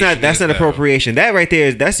 not That's not appropriation. That right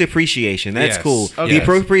there, that's appreciation. That's Yes. cool. Okay. The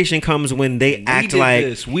appropriation comes when they act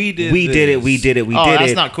like we did it.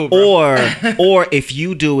 that's not cool, bro. Or if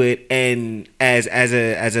you do it and as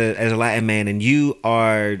a Latin man and you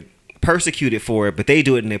are persecuted for it, but they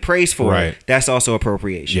do it and they praise for Right. it, that's also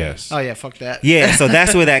appropriation. Yes. Oh yeah, fuck that. Yeah, so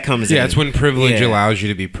that's where that comes in. Yeah, it's when privilege Yeah. allows you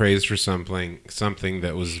to be praised for something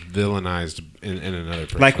that was villainized in another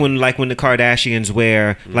person. Like when the Kardashians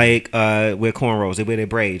wear wear cornrows, they wear their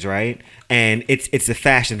braids, right? And it's a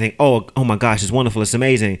fashion thing. Oh my gosh, it's wonderful, it's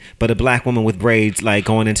amazing. But a black woman with braids like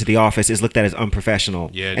going into the office is looked at as unprofessional,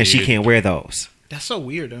 Yeah, and she dude. can't wear those. That's so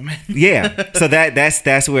weird, though, man. Yeah, so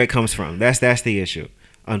that's where it comes from. That's the issue.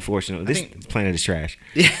 Unfortunately, this think- planet is trash.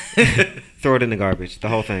 Throw it in the garbage, the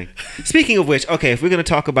whole thing. Speaking of which, okay, if we're gonna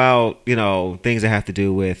talk about things that have to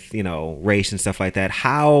do with race and stuff like that,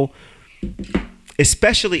 how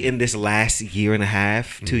especially in this last year and a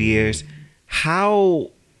half, 2 years,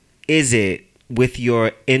 how is it with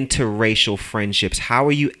your interracial friendships? How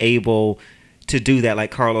are you able to do that,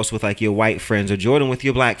 like Carlos with like your white friends, or Jordan with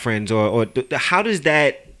your black friends, or how has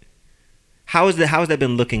that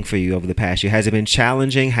been looking for you over the past year? Has it been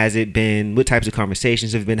challenging? Has it been, what types of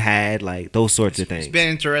conversations have been had? Like those sorts of things. It's been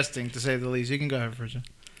interesting, to say the least. You can go ahead, Virgin.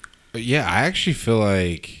 Yeah, I actually feel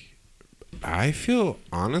like I feel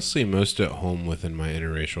honestly most at home within my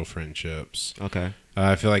interracial friendships. Okay.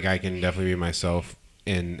 I feel like I can definitely be myself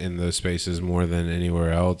in those spaces more than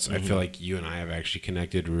anywhere else. I feel like you and I have actually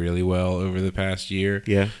connected really well over the past year.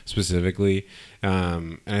 Yeah. Specifically.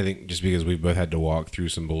 And I think just because we both had to walk through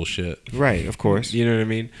some bullshit. Right, of course. You know what I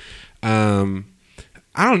mean?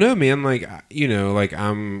 I don't know, man. Like, you know, like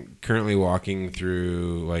I'm currently walking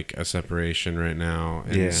through like a separation right now.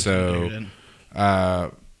 And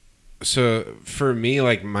so for me,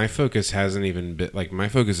 like my focus hasn't even been like, my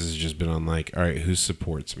focus has just been on like, all right, who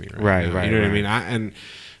supports me right now? You know what I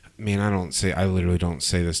mean? I literally don't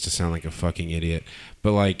say this to sound like a fucking idiot,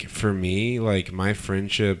 but like for me, like my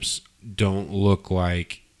friendships don't look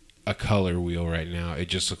like a color wheel right now. It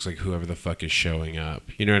just looks like whoever the fuck is showing up.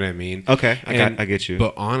 You know what I mean? Okay, I get you.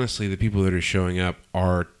 But honestly, the people that are showing up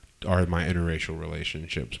are my interracial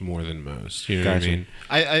relationships more than most. You know what I mean?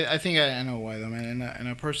 I think I know why though, man. In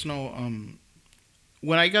a personal,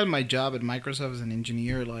 when I got my job at Microsoft as an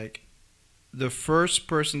engineer, like the first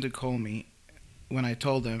person to call me when I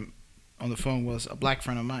told them on the phone was a black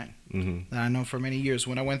friend of mine that I know for many years.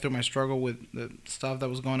 When I went through my struggle with the stuff that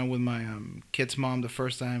was going on with my kid's mom the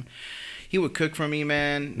first time, he would cook for me,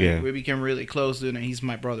 man. Yeah. We became really close, dude, and he's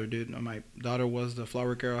my brother, dude. My daughter was the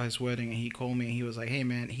flower girl at his wedding, and he called me and he was like, hey,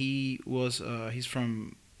 man, he's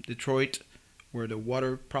from Detroit, where the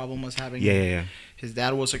water problem was having. Yeah. His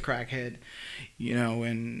dad was a crackhead, you know,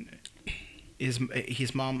 and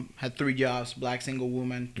his mom had 3 jobs, black single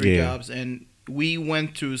woman, 3 jobs, and we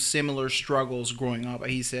went through similar struggles growing up.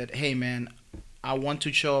 He said, hey, man, I want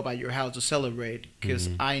to show up at your house to celebrate because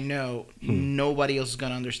I know nobody else is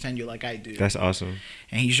going to understand you like I do. That's awesome.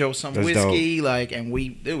 And he showed some That's whiskey, dope. like, and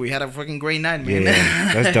we had a fucking great night, man.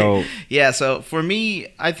 Yeah, that's dope. Yeah, so for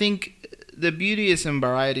me, I think the beauty is in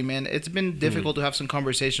variety, man. It's been difficult to have some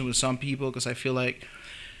conversation with some people because I feel like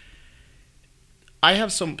I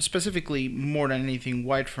have some, specifically more than anything,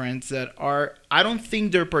 white friends that are, I don't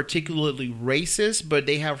think they're particularly racist, but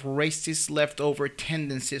they have racist leftover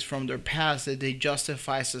tendencies from their past that they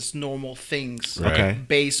justify as normal things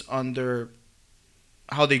based on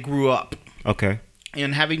how they grew up. Okay.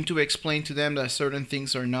 And having to explain to them that certain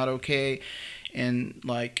things are not okay, and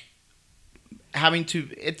like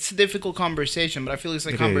it's a difficult conversation, but I feel it's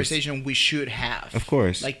a conversation we should have. Of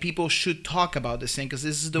course. Like people should talk about this thing because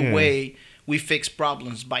this is the way we fix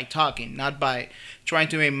problems, by talking, not by trying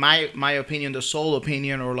to make my opinion the sole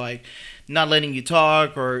opinion, or like not letting you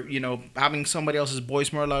talk, or, you know, having somebody else's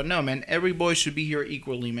voice more loud. No, man, every voice should be here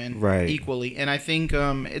equally, man. Right. Equally. And I think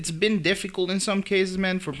it's been difficult in some cases,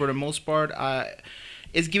 man, for the most part.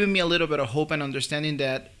 It's given me a little bit of hope and understanding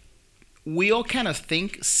that we all kind of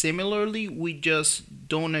think similarly. We just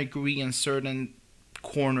don't agree in certain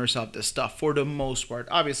corners of the stuff for the most part.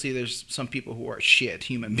 Obviously there's some people who are shit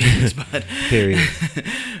human beings, but period.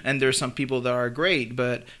 And there's some people that are great,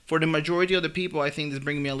 but for the majority of the people, I think this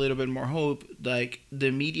brings me a little bit more hope. Like the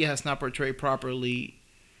media has not portrayed properly,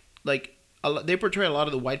 like they portray a lot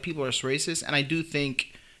of the white people as racist, and I do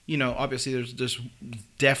think, you know, obviously there's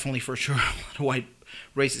definitely for sure a lot of white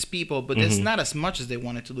racist people, but it's not as much as they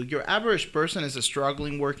want it to look. Your average person is a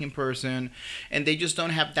struggling working person, and they just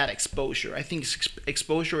don't have that exposure. I think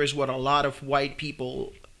exposure is what a lot of white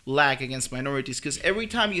people lack against minorities, because every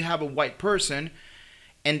time you have a white person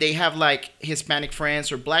and they have like Hispanic friends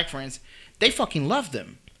or black friends, they fucking love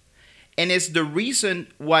them. And it's the reason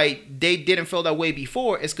why they didn't feel that way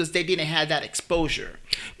before is because they didn't have that exposure.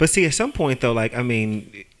 But see, at some point though, like, I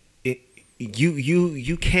mean,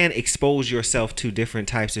 you can expose yourself to different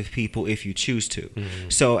types of people if you choose to.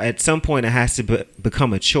 So at some point it has to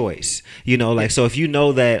become a choice, you know, like, so if you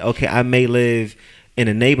know that, okay, I may live in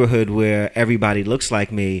a neighborhood where everybody looks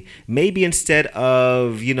like me, maybe instead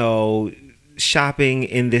of, you know, shopping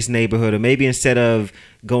in this neighborhood, or maybe instead of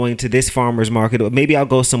going to this farmer's market, or maybe I'll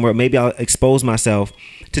go somewhere, maybe I'll expose myself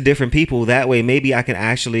to different people. That way maybe I can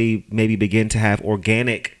actually maybe begin to have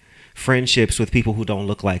organic friendships with people who don't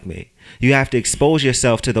look like me. You have to expose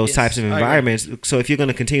yourself to those types of environments. So if you're going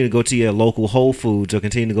to continue to go to your local Whole Foods or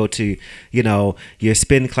continue to go to, your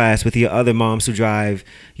spin class with your other moms who drive,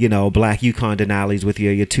 black Yukon Denali's with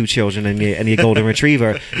your 2 children and your golden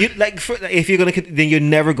retriever, if you're going to, then you're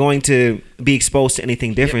never going to be exposed to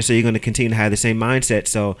anything different. So you're going to continue to have the same mindset.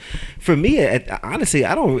 So for me, honestly,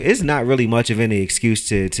 it's not really much of any excuse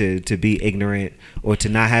to be ignorant or to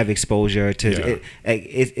not have exposure to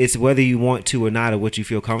it's whether you want to or not, or what you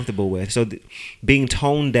feel comfortable with. So being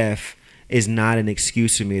tone deaf is not an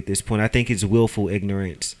excuse for me at this point. I think it's willful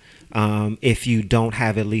ignorance. If you don't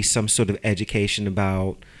have at least some sort of education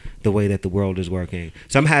about the way that the world is working.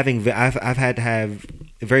 So I've had to have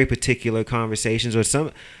very particular conversations, or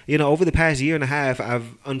some, over the past year and a half,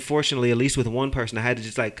 I've unfortunately, at least with one person, I had to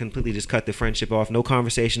just completely just cut the friendship off. No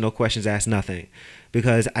conversation, no questions asked, nothing,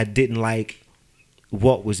 because I didn't like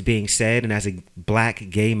what was being said. And as a black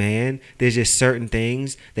gay man, there's just certain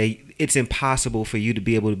things that it's impossible for you to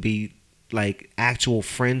be able to be actual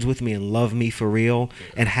friends with me and love me for real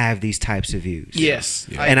and have these types of views. Yes.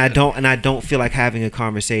 Yeah. And I don't feel like having a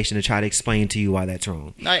conversation to try to explain to you why that's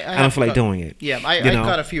wrong. I don't feel like doing it. Yeah, I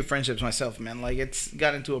got a few friendships myself, man. It's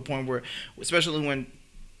gotten to a point where, especially when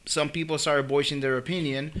some people started voicing their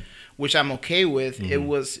opinion, which I'm okay with, it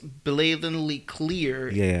was blatantly clear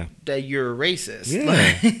that you're a racist.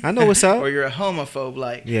 Yeah, I know what's up. Or you're a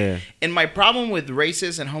homophobe. And my problem with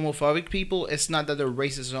racist and homophobic people, it's not that they're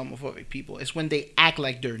racist and homophobic people. It's when they act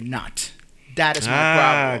like they're not. That is my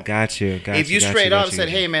problem. Got you. If you straight up said,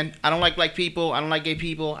 hey, man, I don't like black people, I don't like gay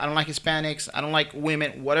people, I don't like Hispanics, I don't like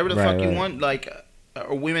women, whatever the fuck you want,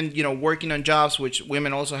 or women, working on jobs, which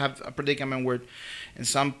women also have a predicament where in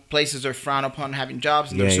some places they're frowned upon having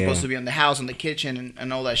jobs, and they're supposed to be in the house, in the kitchen,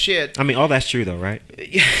 and all that shit. I mean, all that's true though, right?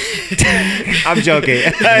 I'm joking.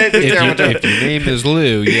 If your name is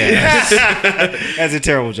Lou, yes. That's a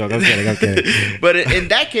terrible joke. I'm kidding. But in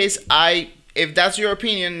that case, if that's your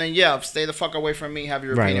opinion, then stay the fuck away from me. Have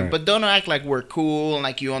your opinion, but don't act like we're cool and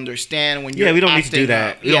like you understand when you're. Yeah, we don't need to do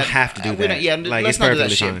that. We don't have to do that. Let's not do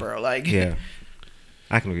that shit, bro. I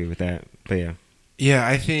can agree with that. But yeah,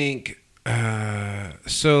 I think.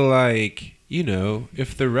 So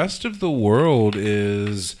if the rest of the world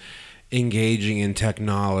is engaging in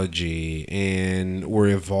technology and we're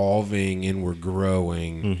evolving and we're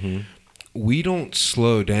growing, we don't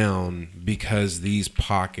slow down because these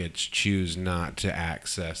pockets choose not to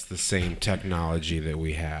access the same technology that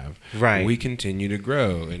we have. Right. We continue to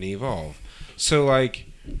grow and evolve. So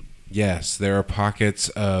yes, there are pockets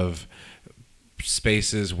of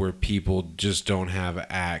spaces where people just don't have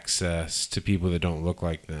access to people that don't look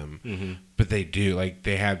like them, but they do.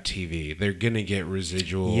 They have TV. They're gonna get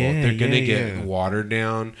residual. They're gonna get watered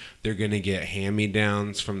down. They're gonna get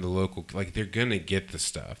hand-me-downs from the local. They're gonna get the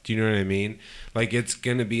stuff. Do you know what I mean? It's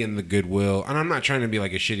gonna be in the Goodwill. And I'm not trying to be a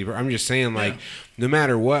shitty person. I'm just saying no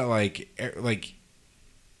matter what,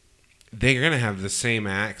 they're going to have the same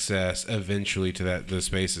access eventually to those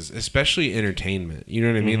spaces, especially entertainment. You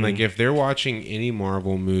know what I mean? If they're watching any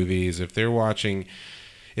Marvel movies, if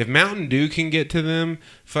Mountain Dew can get to them,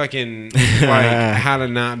 fucking How to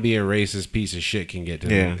Not Be a Racist Piece of Shit can get to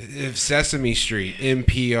them. If Sesame Street,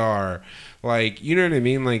 NPR, you know what I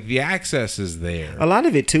mean? The access is there. A lot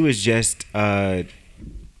of it too is just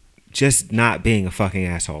not being a fucking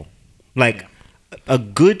asshole. A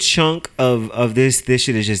good chunk of this shit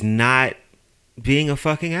is just not being a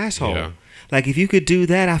fucking asshole. Yeah. If you could do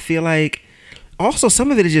that, I feel like also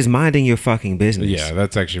some of it is just minding your fucking business. Yeah,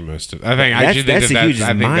 that's actually most of it. I think that's the huge,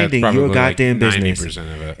 minding your goddamn business.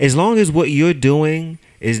 90% of it. As long as what you're doing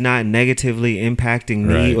is not negatively impacting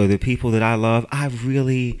me or the people that I love, I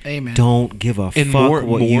really don't give a fuck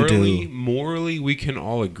what you do. Morally, we can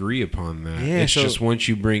all agree upon that. Yeah, it's just once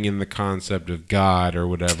you bring in the concept of God or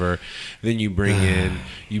whatever, then you bring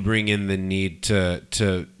in the need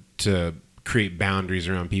to create boundaries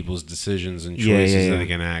around people's decisions and choices that they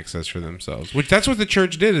can access for themselves. Which that's what the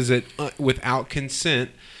church did. Is that without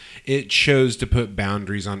consent, it chose to put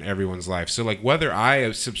boundaries on everyone's life. So whether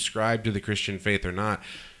I subscribe to the Christian faith or not,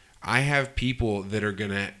 I have people that are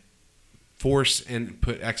going to force and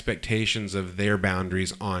put expectations of their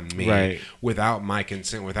boundaries on me without my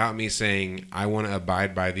consent, without me saying I want to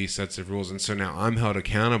abide by these sets of rules. And so now I'm held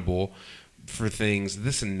accountable for things.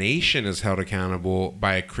 This nation is held accountable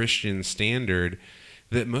by a Christian standard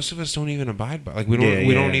that most of us don't even abide by. We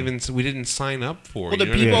didn't sign up for. Well, the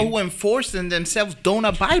people who enforce them themselves don't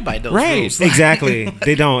abide by those rules. Exactly.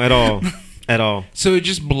 They don't at all. At all. So it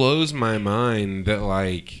just blows my mind that you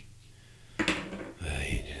just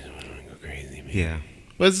want to go crazy, man. Yeah.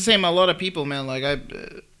 But it's the same. A lot of people, man.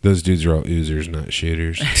 Those dudes are all oozers, not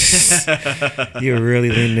shooters. You're really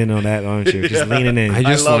leaning in on that, aren't you? Just leaning in. I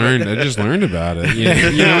just learned about it.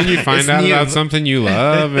 You know when you find out about something you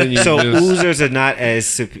love, and you so just, oozers are not as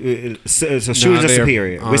so shooters are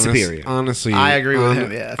superior. We're superior. Honestly, I agree with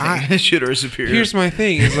him. Yeah, I think shooter is superior. Here's my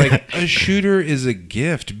thing: is like a shooter is a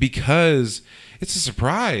gift because it's a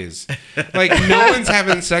surprise. Like no one's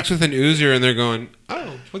having sex with an oozer and they're going,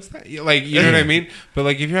 "Oh, what's that?" Like you know what I mean? But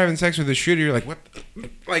like if you're having sex with a shooter, you're like, "What?"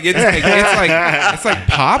 Like it's like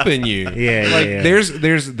popping you. Yeah, like yeah.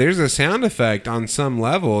 There's a sound effect on some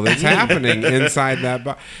level that's happening inside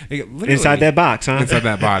that Inside that box, huh? Inside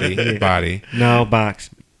that body. No, box.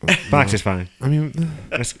 Box is fine. I mean,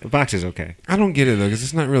 Box is okay. I don't get it though because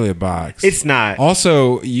it's not really a box. It's not.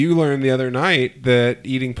 Also, you learned the other night that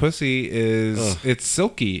eating pussy is it's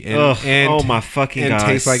silky and oh my fucking god!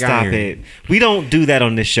 tastes like Stop iron. it. We don't do that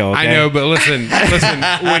on this show. Okay? I know, but listen.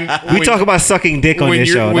 We talk about sucking dick on this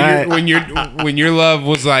show. When your love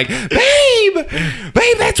was like, babe,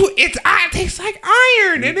 that's what it tastes like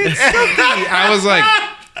iron and it's silky. I was like,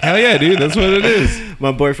 hell yeah, dude, that's what it is.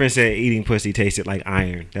 My boyfriend said eating pussy tasted like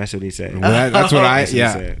iron. That's what he said. Well, that's what I. That's what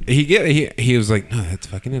yeah, he said. he was like, no, that's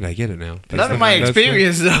fucking it. I get it now. Not in my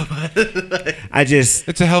experience though.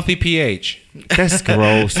 It's a healthy pH. That's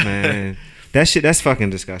gross, man. That shit. That's fucking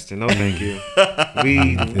disgusting. No, thank you.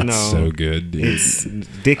 It's so good, dude. It's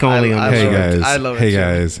dick only on the Hey show. guys, I love it, hey too.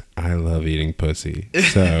 guys, I love eating pussy.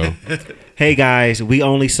 So Hey guys, we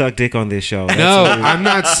only suck dick on this show. That's no, what we- I'm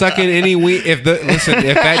not sucking any weed. If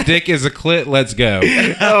that dick is a clit, let's go.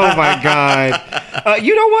 Oh my god.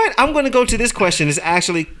 You know what? I'm gonna go to this question.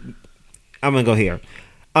 I'm gonna go here.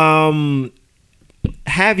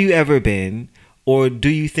 Have you ever been, or do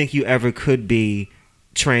you think you ever could be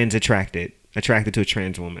attracted to a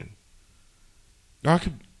trans woman?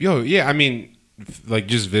 Yeah. I mean, like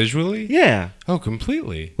just visually. Yeah. Oh,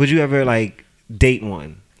 completely. Would you ever like date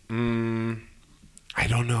one? I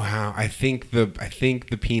don't know how. I think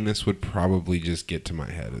the penis would probably just get to my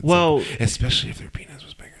head. Well, especially if their penis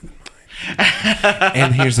was bigger than mine.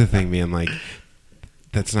 And here's the thing, man. Like,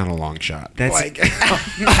 that's not a long shot. That's like,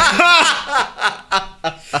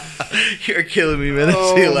 You're killing me, man. That's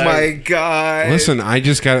oh hilarious. my god. listen, I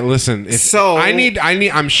just gotta listen. I'm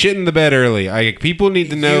shitting the bed early. People need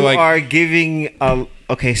to know. You like, are giving a.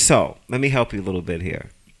 Okay, so let me help you a little bit here.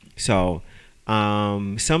 So,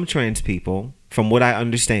 some trans people, from what I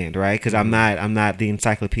understand, right? Because I'm not the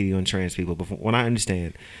encyclopedia on trans people, but from what I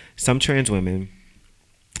understand, some trans women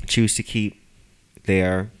choose to keep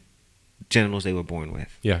their genitals they were born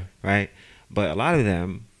with. yeah. Right? But a lot of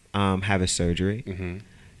them have a surgery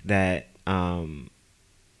that,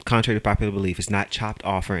 contrary to popular belief, is not chopped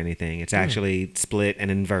off or anything. It's actually split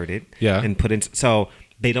and inverted. Yeah. And put in. So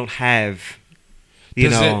they don't have, the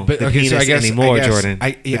I penis guess, anymore, Jordan.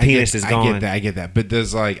 The penis is gone. I get that. But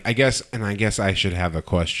there's like, I guess I should have a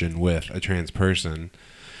question with a trans person.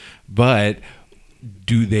 But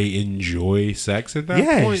do they enjoy sex at that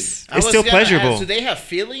point? Yes. It's still pleasurable. Do they have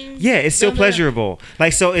feelings? Yeah, it's still Then pleasurable.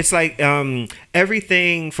 Like, so it's like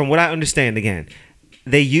everything, from what I understand, again,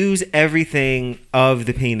 they use everything of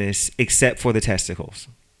the penis except for the testicles.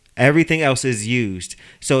 Everything else is used.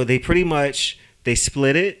 So they pretty much, they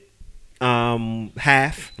split it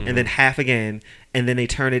half and then half again, and then they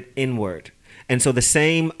turn it inward. And so the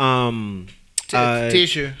same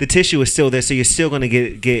tissue. the tissue is still there, so you're still going to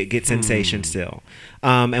get sensation still.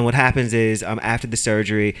 And what happens is after the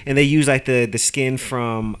surgery, and they use like the skin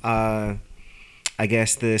from I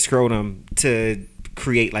guess the scrotum to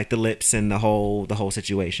create like the lips and the whole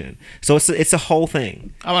situation. So it's a whole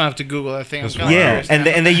thing. I'm gonna have to Google that thing. Yeah,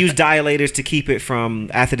 and they use dilators to keep it from,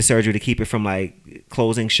 after the surgery, to keep it from like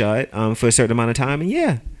closing shut for a certain amount of time. And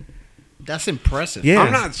yeah, that's impressive. yeah,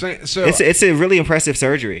 I'm not saying so. It's a really impressive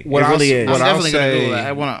surgery. What it really is. I'm What I'll definitely gonna say-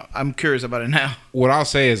 Google that. I'm curious about it now. What I'll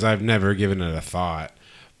say is I've never given it a thought,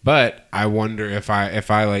 but I wonder if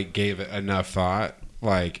I like gave it enough thought,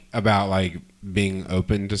 like about like being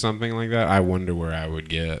open to something like that. I wonder where I would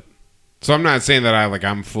get. So I'm not saying that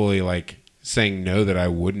I'm fully like saying no, that I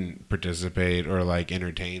wouldn't participate or like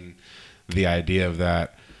entertain the idea of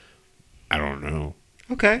that. I don't know.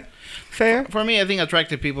 Okay, fair. For me, I think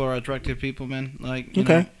attractive people are attractive people, man. Like, you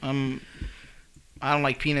Okay. know, I don't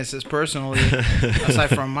like penises personally, aside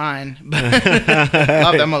from mine. But love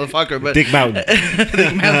that motherfucker, but Dick Mountain.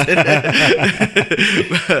 Dick Mountain.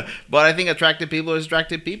 But I think attractive people is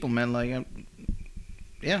attractive people, man. Like,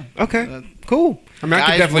 yeah. Okay, cool. I mean,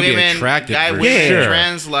 I could definitely be attracted guy, for women, sure.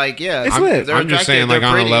 trans, like, yeah. It's lit. They're I'm just attractive, saying, like they're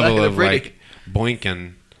on a pretty, level they're of pretty. like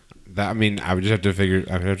boinking. That I mean, I would just have to figure.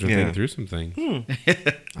 I would have to think through some things.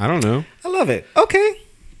 I don't know. I love it. Okay,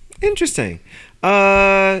 interesting.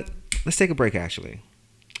 Let's take a break, actually.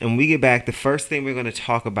 And when we get back, the first thing we're going to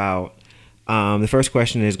talk about, the first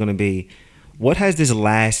question is going to be, what has this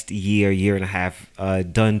last year and a half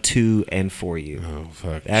done to and for you? Oh,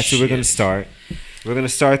 fuck. That's where we're going to start. We're going to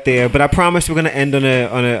start there, but I promise we're going to end on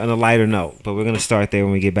a lighter note. But we're going to start there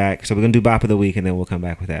when we get back. So we're going to do Bop of the Week, and then we'll come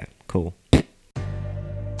back with that. Cool.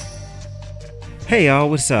 Hey, y'all.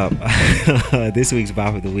 What's up? This week's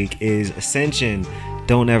Bop of the Week is Ascension,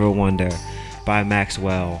 Don't Ever Wonder by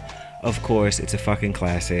Maxwell. Of course, it's a fucking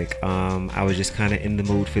classic. I was just kind of in the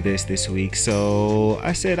mood for this week, so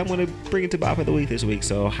I said I'm going to bring it to Bop of the Week this week.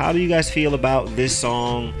 So how do you guys feel about this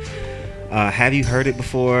song? Have you heard it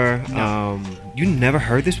before? No. You never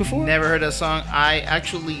heard this before? Never heard a song.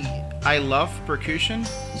 I love percussion,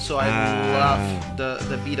 so I love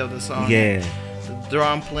the beat of the song. Yeah. The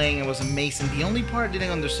drum playing, it was amazing. The only part I didn't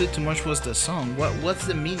understand too much was the song. What's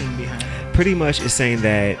the meaning behind it? Pretty much it's saying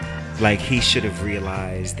that like he should have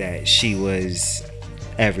realized that she was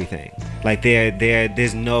everything. Like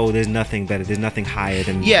there's nothing better. There's nothing higher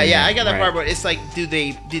than Yeah, I got that right. part, but it's like, did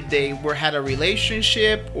they had a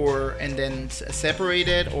relationship and then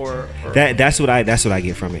separated or that's what I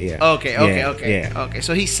get from it. Yeah. Okay.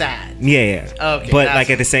 So he's sad. Yeah. Okay. But like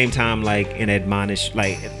at the same time, like an admonish,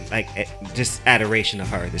 like just adoration of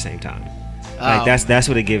her at the same time. Like that's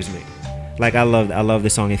what it gives me. Like I love the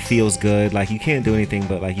song. It feels good. Like you can't do anything,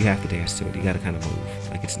 but like you have to dance to it. You got to kind of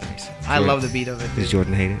move. Like it's nice. I love the beat of it. Does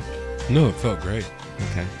Jordan hate it? No, it felt great.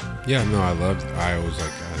 Okay. Yeah, no, I was like, I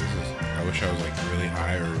wish I was like really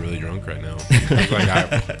high or really drunk right now. I was like,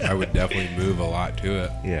 I would definitely move a lot to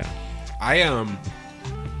it. Yeah.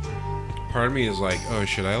 Part of me is like, oh,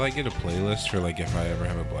 should I like get a playlist for like if I ever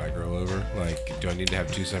have a black girl over? Like, do I need to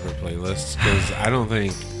have 2 separate playlists? Because I don't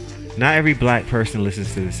think. Not every black person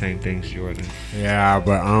listens to the same things, Jordan. Yeah,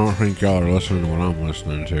 but I don't think y'all are listening to what I'm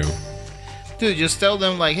listening to. Dude, just tell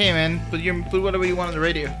them like, hey man, put whatever you want on the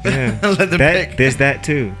radio. Yeah. Let them pick. There's that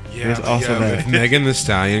too. Yeah, there's also that. If Megan Thee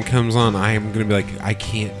Stallion comes on, I am gonna be like, I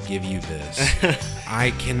can't give you this.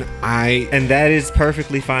 And that is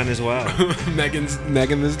perfectly fine as well. Megan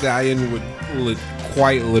Thee Stallion would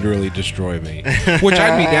quite literally destroy me. Which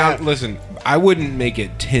I'd be down. Listen, I wouldn't make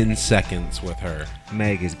it 10 seconds with her.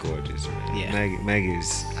 Meg is gorgeous, man. Yeah. Meg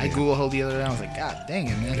is. I Googled her the other day. I was like, God dang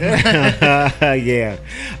it, man. Yeah.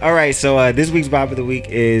 All right. So this week's Bop of the Week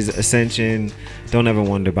is Ascension, Don't Ever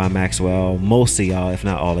Wonder by Maxwell. Most of y'all, if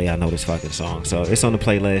not all of y'all, know this fucking song. So it's on the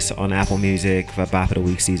playlist on Apple Music for Bop of the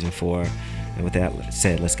Week Season 4. And with that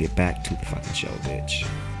said, let's get back to the fucking show, bitch.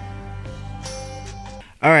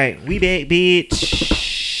 All right. We back,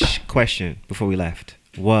 bitch. Question before we left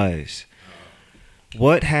was,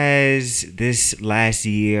 what has this last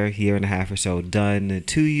year and a half or so done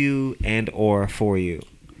to you and or for you?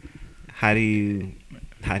 How do you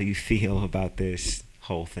feel about this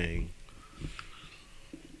whole thing?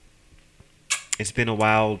 It's been a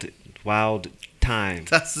wild time.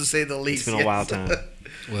 That's to say the least. It's been a wild time.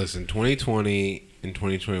 Listen, 2020 and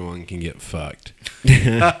 2021 can get fucked.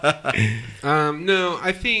 No,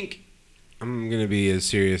 I think I'm gonna be as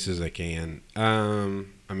serious as I can. I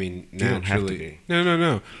mean, naturally. You don't have to be.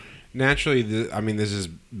 No. Naturally, this has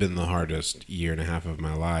been the hardest year and a half of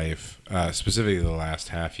my life, specifically the last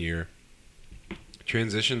half year.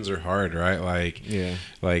 Transitions are hard, right? Like, yeah.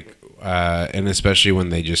 Like, and especially when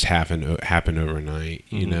they just happen overnight,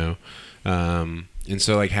 you know? And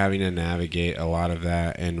so, like, having to navigate a lot of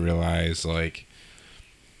that and realize, like,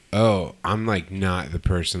 oh, I'm like not the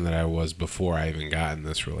person that I was before I even got in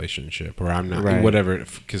this relationship, or I'm not whatever.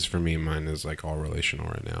 Because for me, mine is like all relational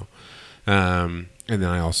right now. And then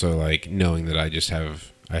I also like knowing that I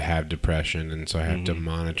have depression, and so I have to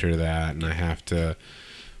monitor that, and I have to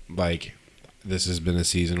like. This has been a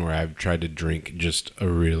season where I've tried to drink just a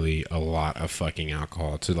lot of fucking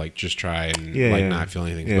alcohol to like just try and not feel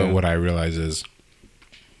anything. Yeah. But what I realize is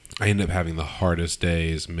I end up having the hardest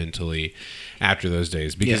days mentally after those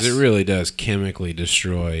days because it really does chemically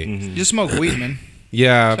destroy. Just smoke weed, man.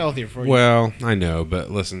 Yeah. It's healthier for you. Well, I know,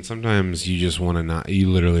 but listen, sometimes you just want to you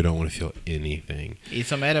literally don't want to feel anything. Eat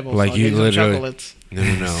some edibles. Like you some literally. chocolates. No.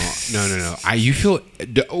 You feel.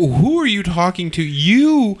 Who are you talking to?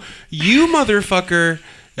 You motherfucker.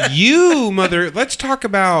 You mother. Let's talk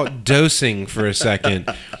about dosing for a second.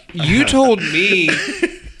 You told me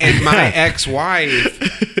and my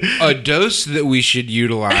ex-wife a dose that we should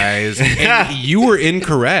utilize, and you were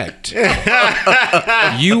incorrect.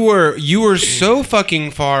 You were so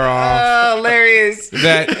fucking far off. Hilarious.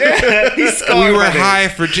 That we were high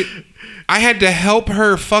for. I had to help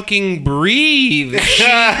her fucking breathe. She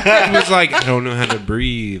was like, I don't know how to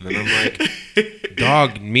breathe. And I'm like,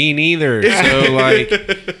 dog, me neither. So, like,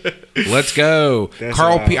 let's go.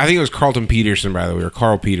 I think it was Carlton Peterson, by the way, or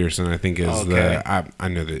Carl Peterson, I think is I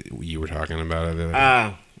know that you were talking about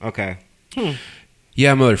it. Okay.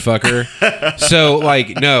 Yeah, motherfucker. So,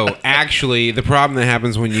 like, no, actually, the problem that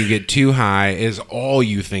happens when you get too high is all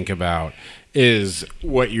you think about is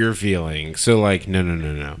what you're feeling. So, like,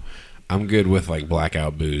 no. I'm good with, like,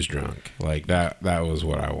 blackout booze drunk. Like, that was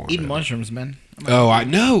what I wanted. Eat mushrooms, man. Oh, I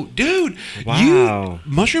know, dude. Wow.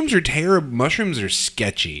 Mushrooms are terrible. Mushrooms are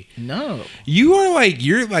sketchy. No. You're like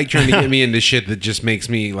trying to get me into shit that just makes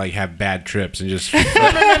me like have bad trips and just.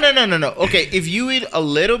 No. Okay, if you eat a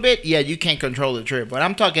little bit, yeah, you can't control the trip. But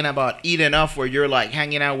I'm talking about eat enough where you're like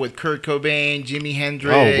hanging out with Kurt Cobain, Jimi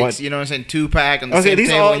Hendrix, you know what I'm saying, Tupac, on the same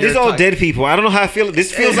table. These all dead people. I don't know how I feel.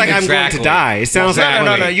 This feels like I'm going to die. It sounds like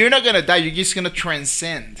no. You're not gonna die. You're just gonna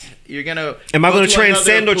transcend. You're gonna. Am I going to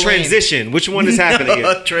transcend or transition? Which one is happening?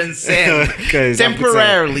 No, transcend.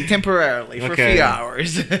 temporarily for a few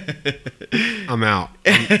hours. I'm out.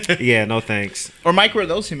 Yeah, no thanks. Or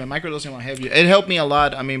microdosing, man. Microdosing will help you. It helped me a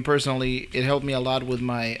lot. I mean, personally, it helped me a lot with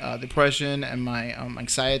my depression and my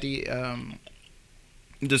anxiety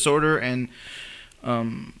disorder. And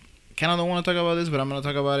kind of don't want to talk about this, but I'm going to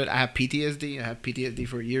talk about it. I have PTSD. I have PTSD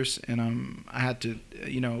for years, and I had to,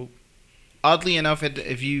 oddly enough,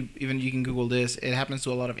 you can Google this, it happens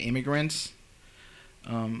to a lot of immigrants.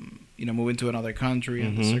 Moving to another country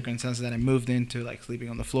and the circumstances that I moved into, like sleeping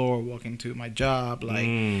on the floor, walking to my job, like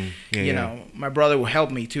my brother will help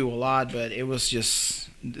me too a lot, but it was just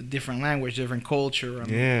different language, different culture.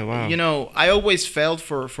 Wow. I always felt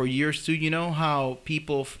for years too. You know how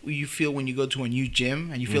you feel when you go to a new gym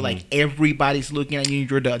and you feel like everybody's looking at you.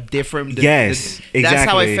 You're the different. Exactly. That's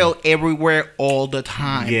how I felt everywhere all the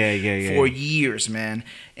time. Yeah. For years, man.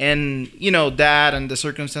 And that and the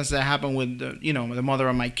circumstances that happened with the mother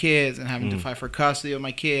of my kids and having to fight for custody of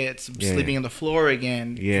my kids, sleeping on the floor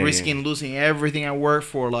again, risking losing everything I worked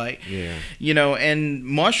for, and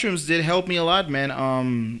mushrooms did help me a lot,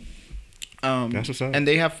 man. That's what's up. And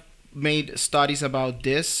they have made studies about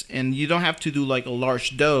this, and you don't have to do like a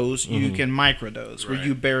large dose. You can microdose where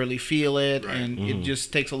you barely feel it, and it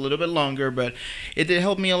just takes a little bit longer, but it did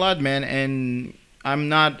help me a lot, man. And I'm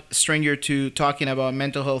not a stranger to talking about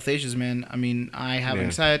mental health issues, man. I mean, I have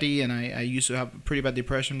anxiety, and I used to have pretty bad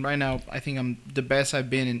depression. Right now, I think I'm the best I've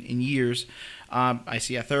been in years. I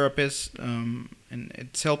see a therapist, and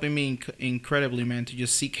it's helping me incredibly, man, to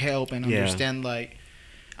just seek help and understand, like,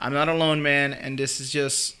 I'm not alone, man, and this is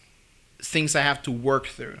just things I have to work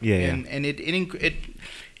through. And it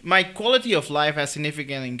my quality of life has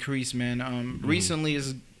significantly increased, man. Recently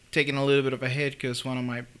is taking a little bit of a hit because one of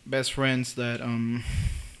my best friends that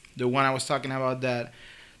the one I was talking about that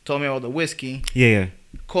told me about the whiskey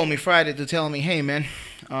called me Friday to tell me, hey man,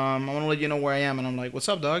 I want to let you know where I am. And I'm like, what's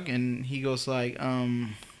up, dog? And he goes like,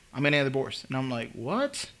 I'm in a divorce. And I'm like,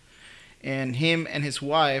 what? And him and his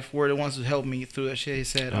wife were the ones who helped me through that shit. He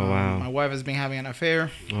said, my wife has been having an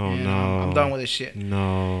affair. And I'm done with this shit.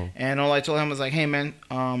 No. And all I told him was like, hey, man,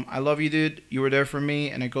 I love you, dude. You were there for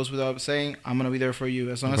me. And it goes without saying, I'm going to be there for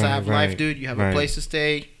you. As long as I have life, dude, you have a place to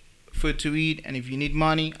stay, food to eat. And if you need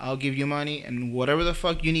money, I'll give you money. And whatever the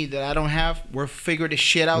fuck you need that I don't have, we'll figure this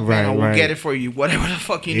shit out, man. I will get it for you. Whatever the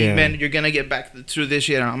fuck you need, man, you're going to get back through this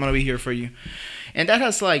shit. And I'm going to be here for you. And that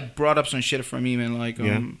has, like, brought up some shit for me, man. Like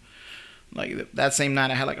that same night,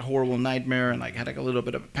 I had like a horrible nightmare and like had like a little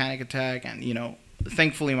bit of a panic attack. And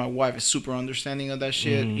thankfully my wife is super understanding of that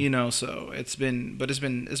shit. So it's been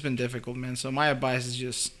difficult, man. So my advice is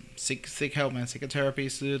just seek help, man. Seek a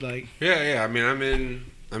therapist, dude. Like I mean,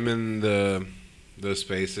 I'm in those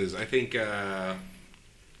spaces. I think at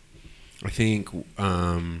the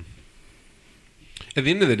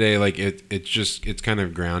end of the day, like it's kind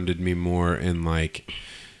of grounded me more in like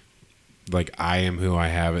I am who I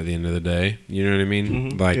have at the end of the day. You know what I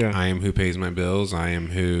mean? I am who pays my bills. I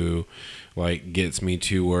am who like gets me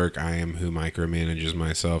to work. I am who micromanages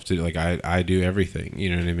myself to like I do everything.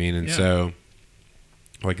 You know what I mean? And so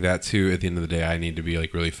like that's who at the end of the day I need to be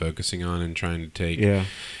like really focusing on and trying to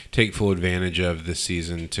take full advantage of this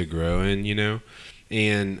season to grow in,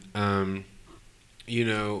 And I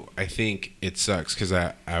think it sucks because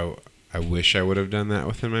I wish I would have done that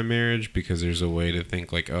within my marriage because there's a way to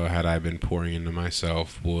think like, oh, had I been pouring into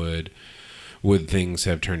myself, would things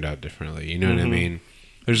have turned out differently? You know what I mean?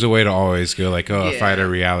 There's a way to always go like, oh, if I'd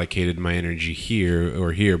have reallocated my energy here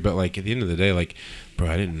or here. But like at the end of the day, like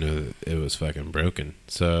bro, I didn't know that it was fucking broken.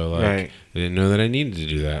 So like, I didn't know that I needed to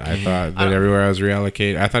do that. I thought that everywhere I was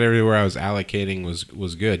allocating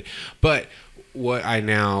was good. But what I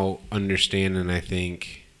now understand, and I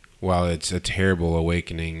think, while it's a terrible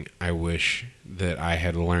awakening, I wish that I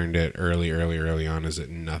had learned it early on, is that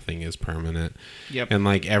nothing is permanent. Yep. And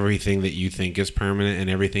like everything that you think is permanent and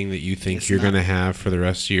everything that you think you're going to have for the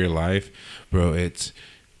rest of your life, bro,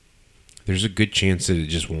 there's a good chance that it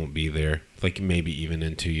just won't be there. Like maybe even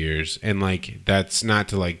in 2 years. And like, that's not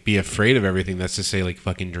to like be afraid of everything. That's to say like,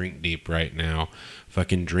 fucking drink deep right now.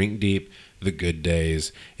 Fucking drink deep the good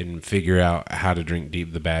days and figure out how to drink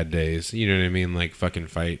deep the bad days. You know what I mean? Like fucking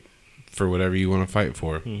fight for whatever you want to fight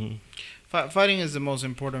for. Mm-hmm. Fighting is the most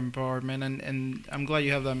important part, man, and I'm glad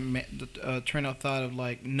you have that train of thought of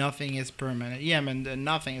like nothing is permanent. Yeah, man,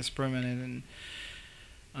 nothing is permanent,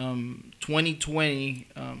 and 2020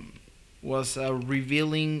 was a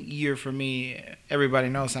revealing year for me. Everybody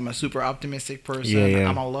knows I'm a super optimistic person. Yeah.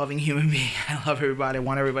 I'm a loving human being. I love everybody. I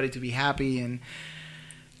want everybody to be happy, and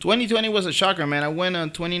 2020 was a shocker, man. I went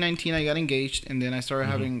on 2019. I got engaged, and then I started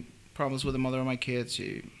having problems with the mother of my kids.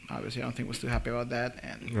 She obviously I don't think was too happy about that,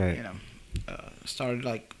 and you know. Started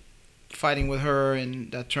like fighting with her,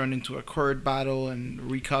 and that turned into a court battle and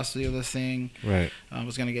recustody of the thing. Right. I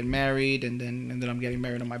was gonna get married, and then I'm getting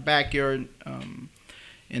married in my backyard.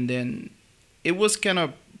 And then it was kind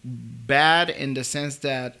of bad in the sense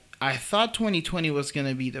that I thought 2020 was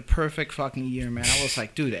gonna be the perfect fucking year, man. I was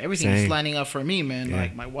like, dude, everything's lining up for me, man. Yeah.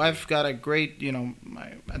 Like my wife got a great,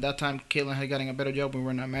 at that time Caitlin had gotten a better job. We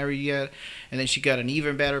were not married yet, and then she got an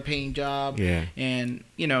even better paying job. Yeah. And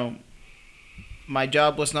my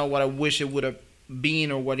job was not what I wish it would have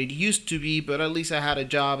been or what it used to be, but at least I had a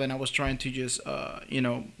job, and I was trying to just,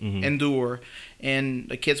 endure. And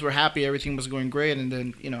the kids were happy, everything was going great, and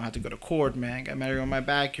then, I had to go to court, man. Got married on my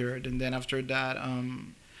backyard, and then after that,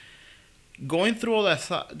 going through all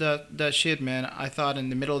that shit, man, I thought in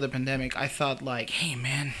the middle of the pandemic, I thought like, hey,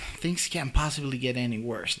 man, things can't possibly get any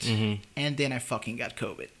worse. Mm-hmm. And then I fucking got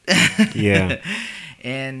COVID. Yeah.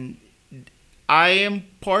 And I am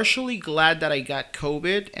partially glad that I got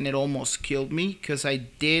COVID and it almost killed me, because I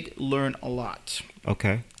did learn a lot.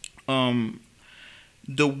 Okay.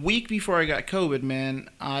 The week before I got COVID, man,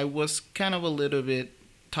 I was kind of a little bit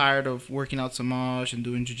tired of working out so much and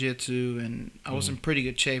doing jiu-jitsu, and I was in pretty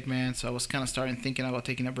good shape, man. So I was kind of thinking about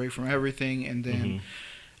taking a break from everything, and then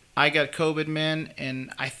I got COVID, man,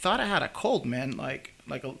 and I thought I had a cold, man, like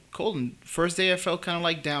a cold. And first day I felt kind of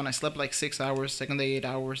like down. I slept like 6 hours. Second day 8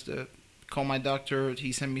 hours. Called my doctor.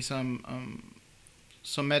 He sent me some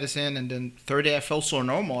medicine, and then third day I felt so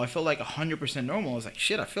normal. I felt like 100% normal. I was like,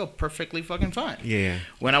 shit, I feel perfectly fucking fine. Yeah.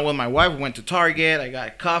 When I with my wife, went to Target. I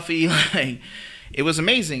got coffee. Like, it was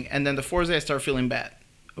amazing. And then the fourth day I started feeling bad.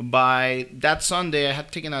 By that Sunday, I had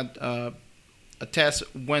taken a test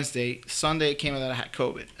Wednesday. Sunday it came out that I had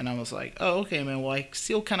COVID, and I was like, oh, okay, man. Well, I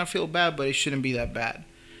still kind of feel bad, but it shouldn't be that bad.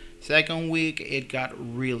 Second week, it got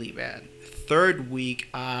really bad. Third week,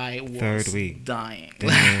 I was dying.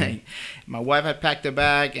 Like, my wife had packed a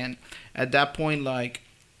bag, and at that point, like,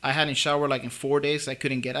 I hadn't showered like in 4 days. I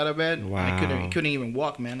couldn't get out of bed. Wow. I couldn't even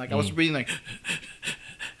walk, man. Like, I was breathing like.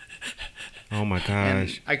 Oh my gosh.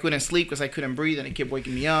 And I couldn't sleep because I couldn't breathe, and it kept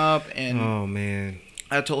waking me up. And oh man.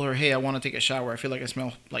 I told her, hey, I want to take a shower. I feel like I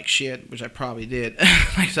smell like shit, which I probably did.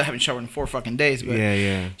 Because I haven't showered in 4 fucking days. But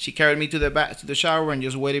yeah. She carried me to the shower and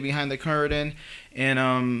just waited behind the curtain.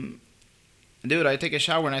 And dude, I take a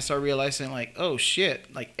shower and I start realizing like, oh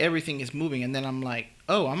shit, like everything is moving. And then I'm like,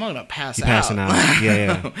 oh, I'm gonna pass out. Passing out.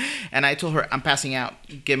 Yeah. And I told her, I'm passing out.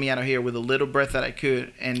 Get me out of here with a little breath that I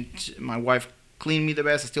could. And my wife cleaned me the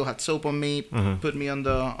best. I still had soap on me. Put me on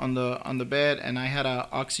the bed, and I had an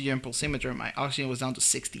oxygen pulsimeter. My oxygen was down to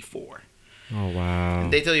 64. Oh wow!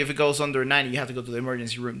 And they tell you if it goes under 90, you have to go to the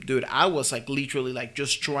emergency room. Dude, I was like literally like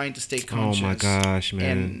just trying to stay conscious. Oh my gosh,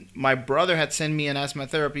 man! And my brother had sent me an asthma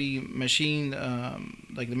therapy machine,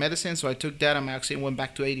 like the medicine. So I took that, and my oxygen went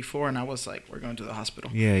back to 84, and I was like, we're going to the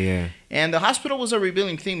hospital. Yeah. And the hospital was a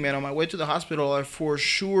revealing thing, man. On my way to the hospital, I for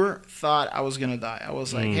sure thought I was gonna die. I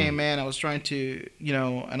was like, hey man, I was trying to,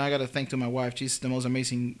 and I gotta thank to my wife. She's the most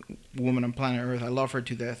amazing woman on planet Earth. I love her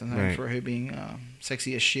to death, and thanks for her being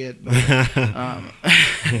sexy as shit. But,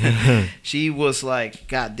 she was like,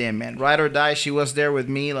 God damn, man, ride or die. She was there with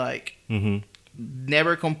me, like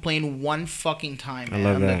never complained one fucking time, man.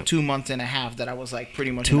 I love that. The 2 months and a half that I was like pretty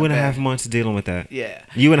much 2.5 months dealing with that. Yeah.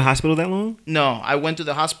 You in the hospital that long? No, I went to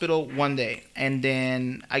the hospital one day, and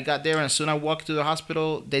then I got there, and as soon as I walked to the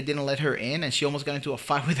hospital, they didn't let her in, and she almost got into a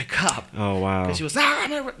fight with a cop. Oh wow. Because she was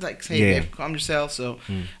like, hey, babe, calm yourself. So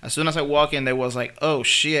as soon as I walk in, they was like, oh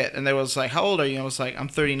shit, and they was like, how old are you? I was like, I'm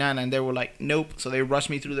 39, and they were like, nope. So they rushed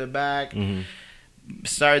me through the back.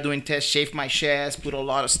 Started doing tests, shaved my chest, put a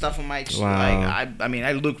lot of stuff on my chest. Wow. Like, I mean,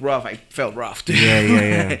 I looked rough. I felt rough, dude.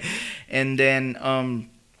 Yeah. And then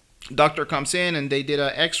doctor comes in, and they did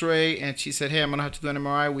an x-ray, and she said, hey, I'm going to have to do an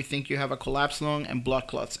MRI. We think you have a collapsed lung and blood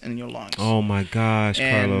clots in your lungs. Oh, my gosh,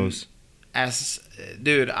 and Carlos.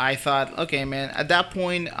 Dude, I thought, okay, man. At that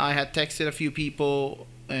point, I had texted a few people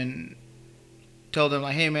and told them,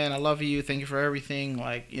 like, hey, man, I love you. Thank you for everything.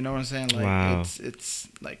 Like, you know what I'm saying? Like, wow. it's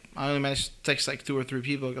like, I only managed to text like 2 or 3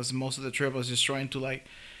 people because most of the trip I was just trying to, like,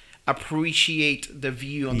 appreciate the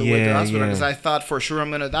view on the way to the hospital because I thought for sure I'm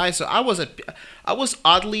going to die. So I was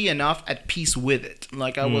oddly enough at peace with it.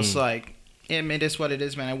 Like, I was like, yeah, man, it is what it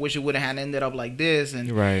is, man. I wish it would have ended up like this.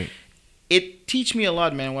 And right. It teach me a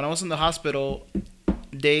lot, man. When I was in the hospital,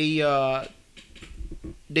 they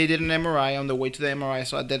did an MRI on the way to the MRI. I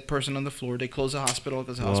saw a dead person on the floor. They closed the hospital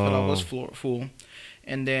because the hospital was full.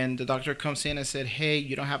 And then the doctor comes in and said, hey,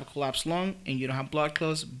 you don't have a collapsed lung and you don't have blood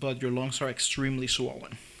clots, but your lungs are extremely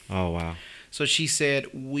swollen. Oh, wow. So she said,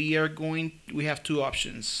 we have 2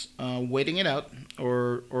 options, waiting it out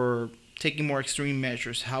or taking more extreme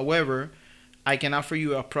measures. However, I can offer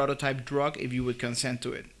you a prototype drug if you would consent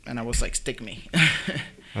to it. And I was like, stick me.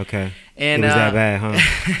 Okay. And it was that bad,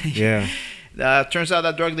 huh? Yeah. Turns out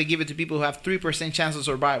that drug, they give it to people who have 3% chance of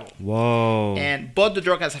survival. Whoa. But the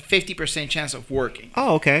drug has a 50% chance of working.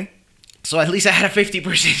 Oh, okay. So at least I had a 50%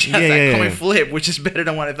 chance that coin flip, which is better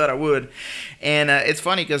than what I thought I would. And it's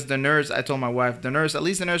funny because the nurse, I told my wife, at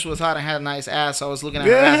least the nurse was hot and had a nice ass. So I was looking at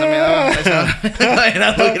her ass. And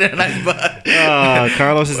I'm looking at a nice butt. Oh,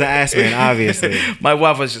 Carlos is the ass man, obviously. My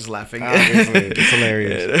wife was just laughing. Obviously. It's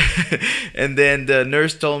hilarious. And then the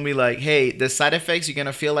nurse told me, like, hey, the side effects, you're going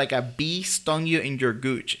to feel like a bee stung you in your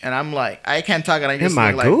gooch. And I'm like, I can't talk. And I just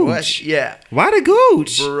like, gooch? what? Yeah. Why the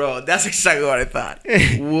gooch? Bro, that's exactly what I thought.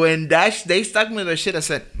 When they stuck me with the shit, I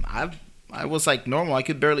said, I was like normal. I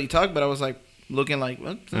could barely talk, but I was like looking like,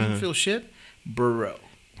 what? Doesn't feel shit? Bro.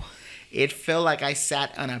 It felt like I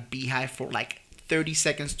sat on a beehive for like 30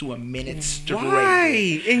 seconds to a minute straight. Why?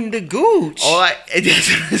 In the gooch?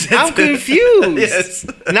 I'm confused. Yes.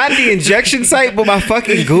 Not the injection site, but my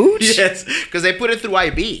fucking gooch? Yes. Because they put it through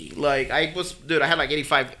IB. Like, I had like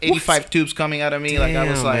 85 tubes coming out of me. Damn, like,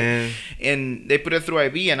 I was like, man. And they put it through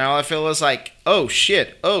IB, and all I felt was like, oh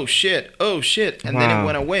shit. And then it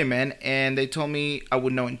went away, man. And they told me I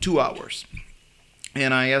would know in 2 hours.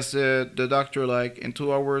 And I asked the doctor, like, in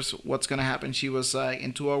 2 hours, what's going to happen? She was like,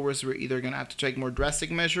 in 2 hours, we're either going to have to take more drastic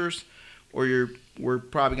measures or we're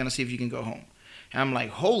probably going to see if you can go home. And I'm like,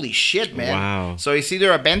 holy shit, man. Wow. So it's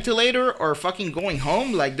either a ventilator or fucking going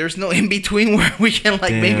home. Like, there's no in between where we can,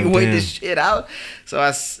 like, maybe wait this shit out. So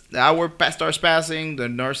as the hour starts passing, the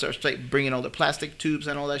nurse starts bringing all the plastic tubes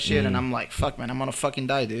and all that shit. And I'm like, fuck, man, I'm going to fucking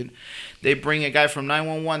die, dude. They bring a guy from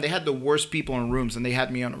 911. They had the worst people in rooms, and they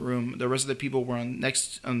had me on a room. The rest of the people were on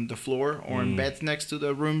the floor or in beds next to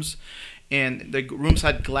the rooms. And the rooms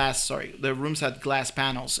had glass. The rooms had glass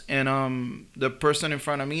panels. And the person in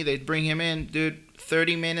front of me, they bring him in, dude.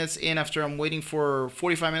 30 minutes in, after I'm waiting for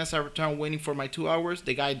 45 minutes, after I'm waiting for my 2 hours,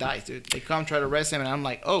 the guy dies, dude. They come try to arrest him, and I'm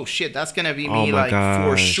like, oh shit, that's gonna be me, like,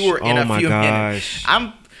 for sure in a few minutes.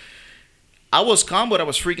 I was calm, but I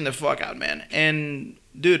was freaking the fuck out, man. And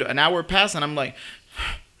dude, an hour passed, and I'm like,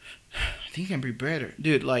 I think I can breathe better.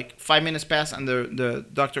 Dude, like 5 minutes passed, and the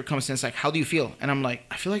doctor comes in and is like, how do you feel? And I'm like,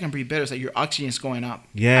 I feel like I can breathe better. It's like, your oxygen's going up.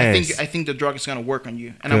 Yes. I think the drug is going to work on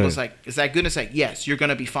you. And Good. I was like, is that good? It's like, yes, you're going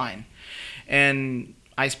to be fine. And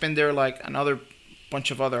I spent there like another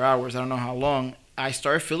bunch of other hours. I don't know how long. I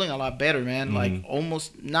started feeling a lot better, man. Like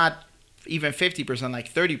almost not even 50%,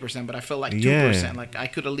 like 30%, but I felt like 2%. Yeah. Like I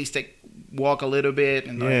could at least walk a little bit.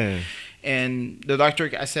 And like, and the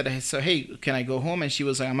doctor, I said, so, hey, can I go home? And she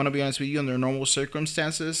was like, I'm going to be honest with you, under normal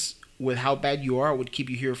circumstances, with how bad you are, I would keep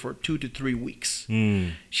you here for 2 to 3 weeks.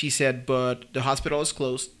 She said, but the hospital is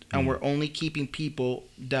closed, and we're only keeping people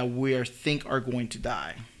that we think are going to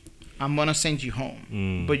die. I'm going to send you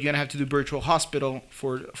home, but you're going to have to do virtual hospital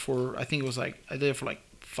for I think it was like, I did it for like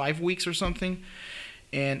 5 weeks or something.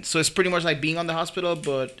 And so it's pretty much like being on the hospital,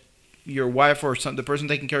 but your wife or the person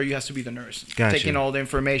taking care of you has to be the nurse. Gotcha. Taking all the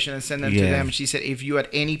information and send them to them. She said, if you at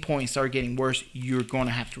any point start getting worse, you're going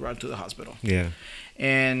to have to run to the hospital. Yeah.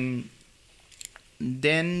 And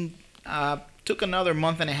then took another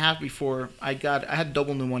month and a half before I had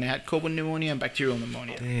double pneumonia. I had COVID pneumonia and bacterial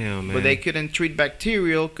pneumonia. Damn, man. But they couldn't treat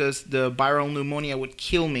bacterial because the viral pneumonia would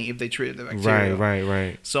kill me if they treated the bacterial.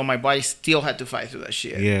 Right. So my body still had to fight through that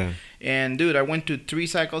shit. Yeah. And dude, I went to 3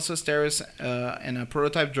 cycles of steroids and a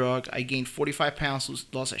prototype drug. I gained 45 pounds,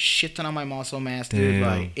 lost a shit ton of my muscle mass, dude.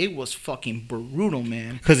 Damn. Like, it was fucking brutal,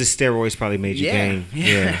 man. Because the steroids probably made you gain.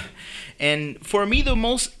 Yeah. And for me, the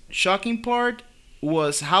most shocking part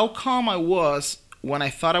was how calm I was when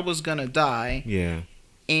I thought I was gonna die. Yeah.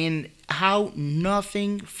 And how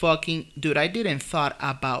nothing fucking... Dude, I didn't thought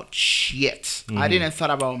about shit. Mm-hmm. I didn't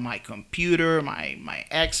thought about my computer, my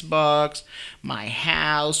Xbox, my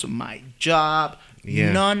house, my job.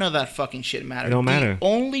 Yeah. None of that fucking shit mattered. It don't matter. The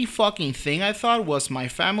only fucking thing I thought was my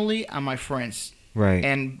family and my friends. Right.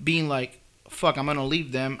 And being like, fuck, I'm gonna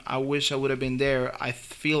leave them. I wish I would have been there. I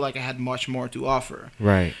feel like I had much more to offer.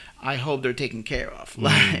 Right. I hope they're taken care of.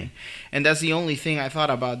 Like, and that's the only thing I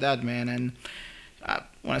thought about that, man. And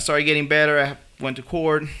when I started getting better, I went to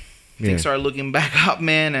court. Things started looking back up,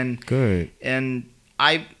 man. And good. And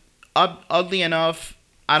oddly enough,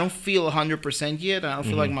 I don't feel 100% yet. I don't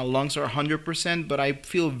feel like my lungs are 100%, but I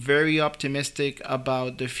feel very optimistic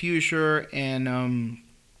about the future and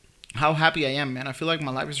how happy I am, man. I feel like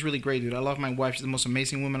my life is really great, dude. I love my wife. She's the most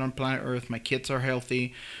amazing woman on planet Earth. My kids are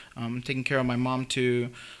healthy. I'm taking care of my mom,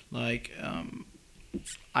 too. Like,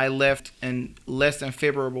 I left in less than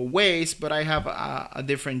favorable ways, but I have a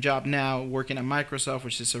different job now, working at Microsoft,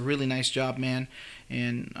 which is a really nice job, man.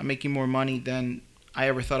 And I'm making more money than I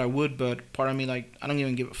ever thought I would, but part of me, like, I don't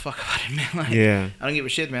even give a fuck about it, man. Like, I don't give a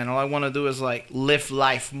shit, man. All I want to do is, like, live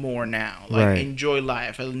life more now. Like, enjoy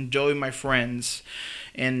life. I enjoy my friends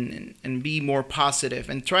and be more positive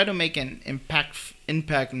and try to make an impact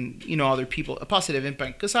and, you know, other people, a positive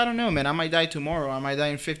impact. Because I don't know, man. I might die tomorrow. I might die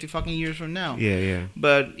in 50 fucking years from now. Yeah.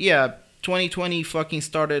 But, yeah, 2020 fucking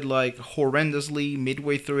started, like, horrendously.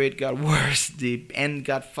 Midway through it got worse. The end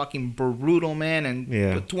got fucking brutal, man. And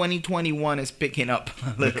 2021 is picking up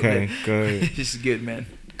a little bit. Okay, good. This is good, man.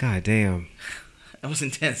 God damn. That was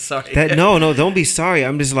intense. Sorry. No, don't be sorry.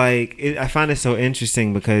 I'm just like, I find it so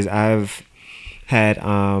interesting because I've had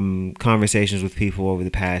conversations with people over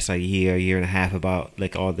the past like year and a half about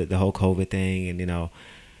like all the whole COVID thing, and you know,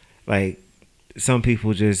 like some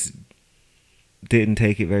people just didn't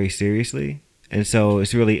take it very seriously, and so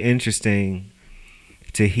it's really interesting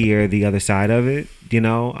to hear the other side of it, you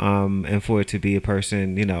know, and for it to be a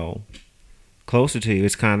person, you know, closer to you.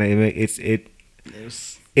 It's kind of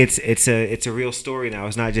it's a real story now.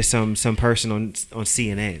 It's not just some person on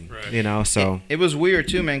CNN, right. You know. So it was weird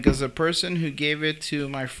too, man, because the person who gave it to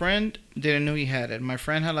my friend didn't know he had it. My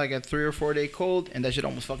friend had like a 3 or 4 day cold, and that shit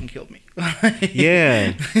almost fucking killed me.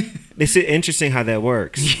 Yeah, it's interesting how that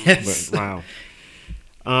works. Yes. But,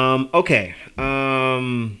 wow. Okay.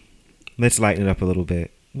 Let's lighten it up a little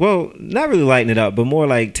bit. Well, not really lighten it up, but more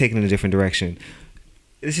like taking it in a different direction.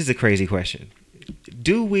 This is a crazy question.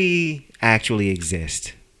 Do we actually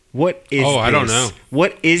exist? What is this? I don't know.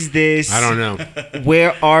 What is this? I don't know.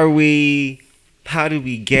 Where are we? How did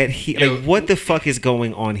we get here? Like, what the fuck is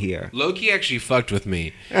going on here? Loki actually fucked with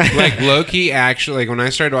me. Like, Loki actually, like, when I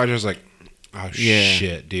started watching, I was like, oh,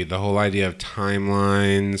 shit, dude. The whole idea of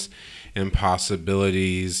timelines and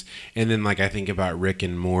possibilities. And then, like, I think about Rick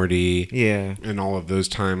and Morty. Yeah. And all of those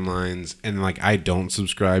timelines. And, like, I don't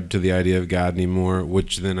subscribe to the idea of God anymore,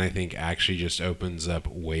 which then I think actually just opens up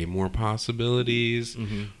way more possibilities.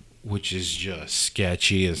 Mm-hmm. Which is just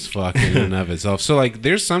sketchy as fuck in and of itself. So, like,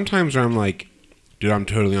 there's sometimes where I'm like, dude, I'm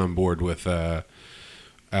totally on board with, I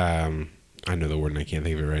know the word and I can't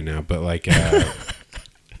think of it right now, but, like,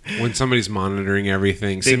 when somebody's monitoring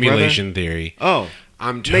everything, Big simulation Brother? Theory. Oh.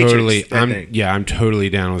 I'm totally, Matrix, I'm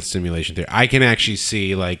totally down with simulation theory. I can actually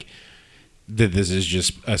see, like, that this is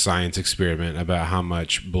just a science experiment about how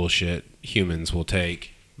much bullshit humans will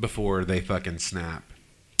take before they fucking snap.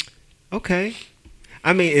 Okay.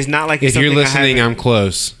 I mean, it's not like if you're listening, I'm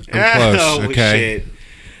close. I'm close. Oh, okay.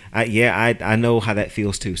 Shit. I know how that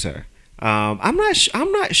feels too, sir. I'm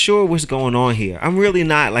not sure what's going on here. I'm really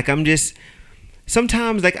not. Like, I'm just.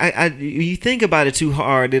 Sometimes, like, you think about it too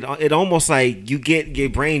hard. It almost like you get your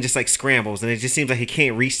brain just like scrambles, and it just seems like it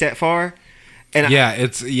can't reach that far. And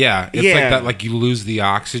it's like that. Like, you lose the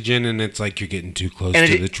oxygen, and it's like you're getting too close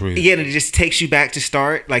to the truth. Yeah, and it just takes you back to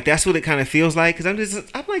start. Like, that's what it kind of feels like. Because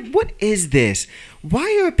I'm like, what is this?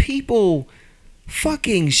 Why are people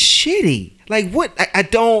fucking shitty? Like, what? I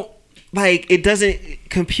don't like. It doesn't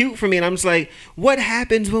compute for me. And I'm just like, what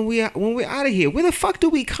happens when we're out of here? Where the fuck do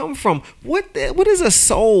we come from? What is a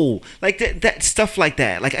soul? Like that stuff like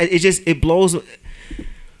that. Like, it blows.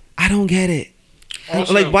 I don't get it.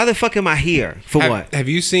 Also, like, why the fuck am I here? For what? Have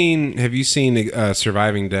you seen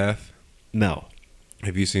Surviving Death? No.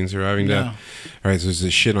 Have you seen Surviving No. Death? All right, so there's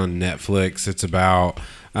this shit on Netflix. It's about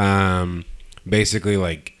basically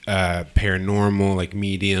like paranormal, like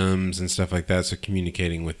mediums and stuff like that. So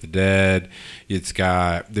communicating with the dead.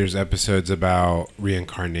 There's episodes about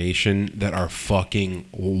reincarnation that are fucking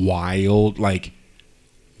wild, like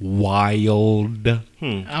wild.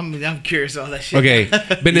 I'm curious all that shit. Okay,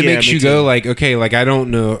 but it Yeah, makes me you too. go like, okay, like I don't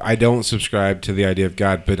know, I don't subscribe to the idea of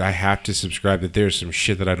God, but I have to subscribe that there's some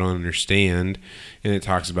shit that I don't understand, and it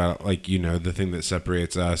talks about like, you know, the thing that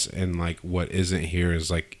separates us and like what isn't here is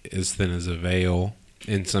like as thin as a veil,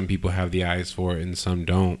 and some people have the eyes for it and some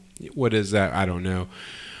don't. What is that? I don't know,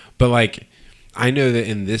 but like I know that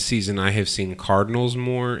in this season I have seen cardinals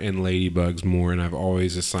more and ladybugs more, and I've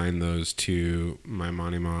always assigned those to my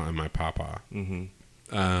manima and my papa.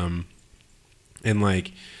 And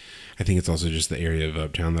like, I think it's also just the area of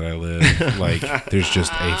Uptown that I live. Like, there's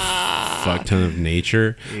just a fuck ton of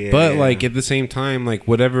nature. Yeah. But like at the same time, like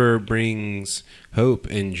whatever brings hope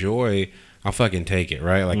and joy, I'll fucking take it,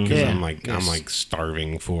 right? Like, because Yeah. I'm like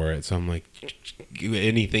starving for it. So I'm like,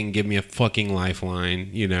 anything, give me a fucking lifeline,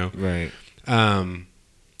 you know? Right.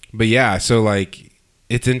 But yeah, so like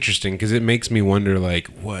it's interesting because it makes me wonder, like,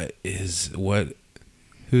 who's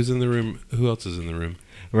in the room? Who else is in the room?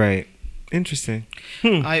 Right. Interesting.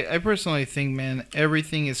 I personally think, man,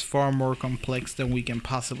 everything is far more complex than we can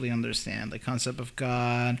possibly understand. The concept of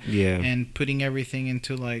God, Yeah. and putting everything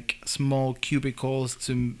into like small cubicles.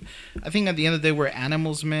 I think at the end of the day, we're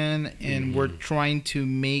animals, man, and we're trying to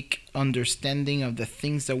make understanding of the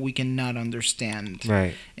things that we cannot understand.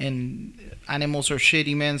 Right. And animals are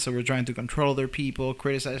shitty, man, so we're trying to control other people,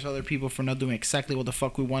 criticize other people for not doing exactly what the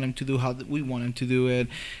fuck we want them to do, how we want them to do it,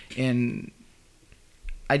 and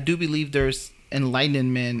I do believe there's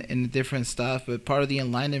enlightenment and different stuff, but part of the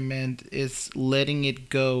enlightenment is letting it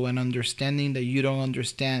go and understanding that you don't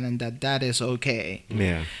understand and that is okay.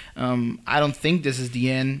 Yeah. I don't think this is the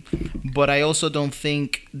end, but I also don't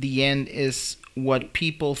think the end is what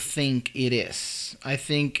people think it is. I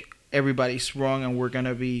think everybody's wrong, and we're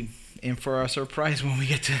gonna be in for a surprise when we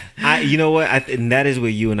get to. You know what? And that is where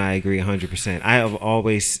you and I agree 100%. I have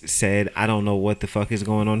always said I don't know what the fuck is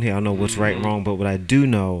going on here. I don't know what's right and wrong, but what I do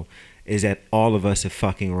know is that all of us are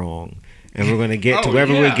fucking wrong. And we're going to get to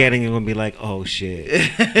wherever we're getting and we're going to be like, oh, shit.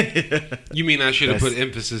 You mean I should have put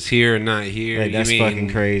emphasis here and not here? Like, that's fucking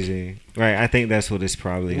crazy. Right. I think that's what it's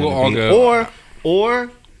probably going to We'll all be. go.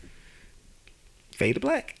 Or fade to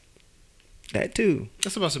black. That too.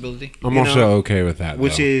 That's a possibility. I'm also okay with that,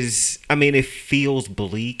 Which though. is, I mean, it feels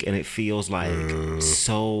bleak and it feels like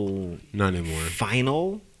so Not anymore.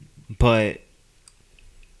 final, but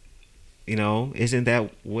you know, isn't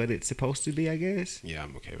that what it's supposed to be, I guess? Yeah,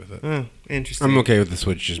 I'm okay with it. Interesting. I'm okay with the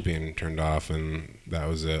switch just being turned off, and that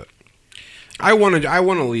was it. I want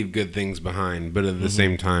to leave good things behind, but at the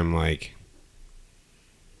same time, like,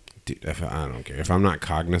 dude, I don't care. If I'm not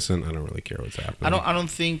cognizant, I don't really care what's happening. I don't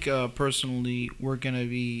think personally we're gonna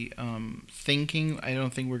be thinking. I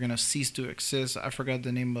don't think we're gonna cease to exist. I forgot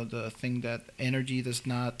the name of the thing that energy does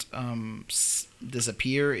not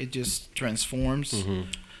disappear. It just transforms.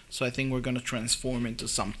 So I think we're gonna transform into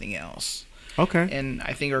something else. Okay. And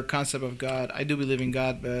I think our concept of God, I do believe in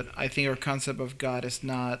God, but I think our concept of God is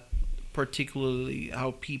not particularly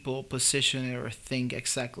how people position it or think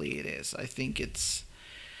exactly it is. I think it's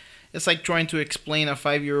like trying to explain a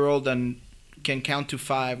 5-year-old and can count to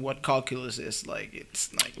 5 what calculus is. Like,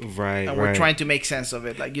 it's like, Right. and we're trying to make sense of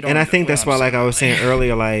it. Like, you don't. And I think that's why, like I was saying saying.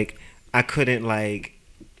 earlier, like I couldn't like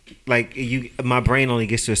my brain only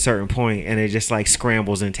gets to a certain point and it just like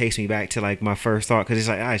scrambles and takes me back to like my first thought, because it's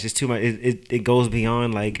like it's just too much. It goes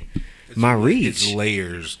beyond like my reach. It's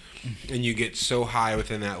layers, and you get so high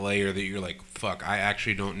within that layer that you're like, "Fuck, I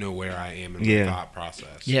actually don't know where I am in my thought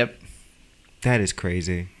process." Yep. That is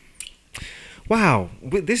crazy. Wow,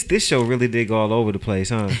 this show really did go all over the place,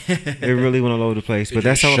 huh? It really went all over the place. But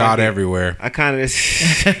that's all shot everywhere. I kind of This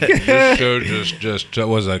show just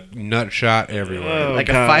was a nut shot everywhere. Oh, Like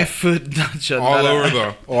God. a 5-foot nutshot.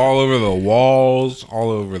 all over the walls, all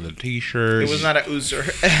over the t-shirts. It was not a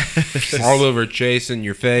Oozer. all over chasing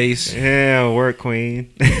your face. Yeah, work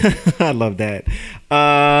queen. I love that.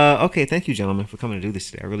 Okay, thank you, gentlemen, for coming to do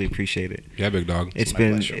this today. I really appreciate it. Yeah, big dog. It's my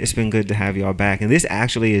been pleasure. it's been good to have y'all back, and this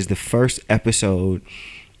actually is the first episode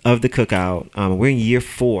of the Cookout. We're in year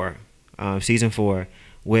 4, season 4,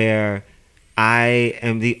 where I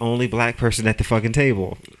am the only black person at the fucking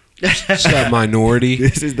table. That minority.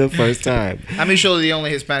 This is the first time. I'm usually the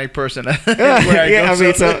only Hispanic person. Yeah, I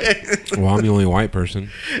mean, so Well, I'm the only white person.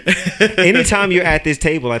 anytime you're at this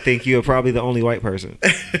table, I think you're probably the only white person.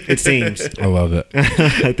 It seems. I love it.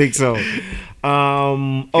 I think so.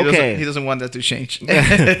 Okay. He doesn't want that to change.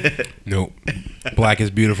 Nope. Black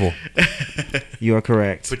is beautiful. You are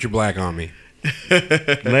correct. Put your black on me.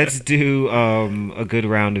 Let's do a good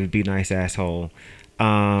round of Be Nice Asshole.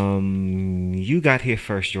 You got here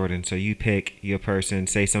first, Jordan, so you pick your person,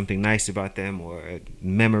 say something nice about them or a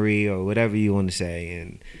memory or whatever you want to say,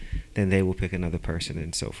 and then they will pick another person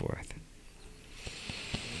and so forth.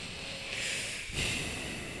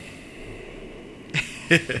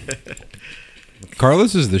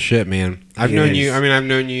 Carlos is the shit, man. I've He known is. you. I mean, I've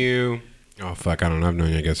known you. Oh fuck, I don't know. I've known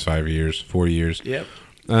you, I guess, 5 years, 4 years. Yep.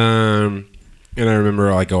 And I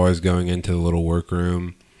remember like always going into the little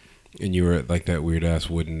workroom, and you were at like that weird ass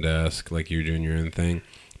wooden desk, like you were doing your own thing.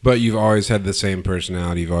 But you've always had the same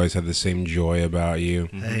personality. You've always had the same joy about you.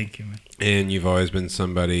 Thank you, man. And you've always been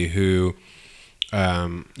somebody who,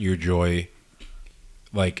 your joy,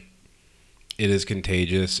 like, it is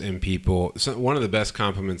contagious, and people. So one of the best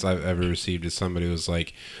compliments I've ever received is somebody was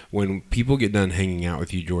like, when people get done hanging out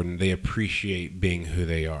with you, Jordan, they appreciate being who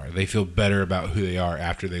they are. They feel better about who they are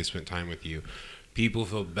after they've spent time with you. People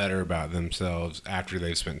feel better about themselves after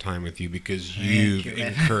they've spent time with you because you've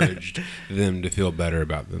encouraged them to feel better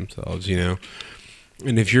about themselves, you know?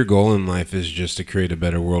 And if your goal in life is just to create a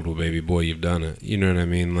better world, well, baby boy, you've done it. You know what I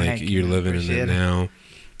mean? Like, you're living in it now.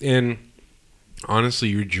 And honestly,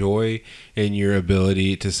 your joy and your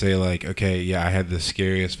ability to say, like, okay, yeah, I had the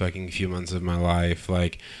scariest fucking few months of my life,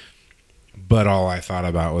 like, but all I thought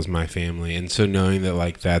about was my family. And so knowing that,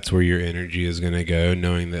 like, that's where your energy is going to go,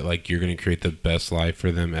 knowing that, like, you're going to create the best life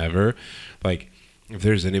for them ever, like, if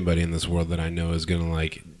there's anybody in this world that I know is going to,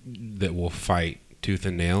 like, that will fight tooth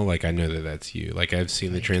and nail, like, I know that that's you. Like, I've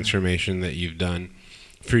seen the transformation that you've done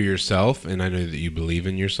for yourself, and I know that you believe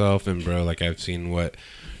in yourself, and bro, like, I've seen what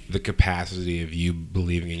the capacity of you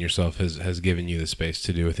believing in yourself has given you the space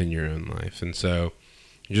to do within your own life. And so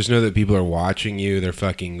just know that people are watching you. They're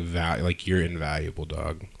fucking like, you're invaluable,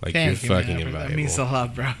 dog. Like, you're fucking invaluable. That means a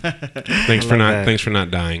lot, bro. Thanks for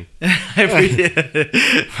not dying. I appreciate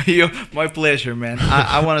it. My pleasure, man.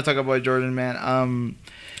 I want to talk about Jordan, man.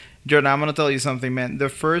 Jordan, I'm gonna tell you something, man. The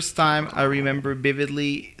first time I remember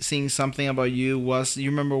vividly seeing something about you was,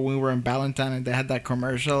 you remember when we were in Valentine and they had that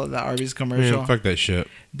commercial, the Arby's commercial? Man, fuck that shit.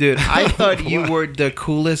 Dude, I thought you were the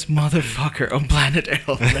coolest motherfucker on planet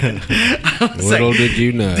Earth, man. I was Little like, did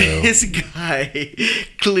you know. this guy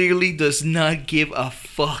clearly does not give a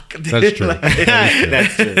fuck. Dude. That's true. Like,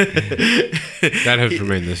 That's true. That has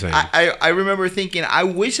remained the same. I remember thinking, I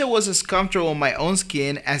wish I was as comfortable in my own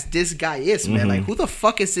skin as this guy is, man. Like, who the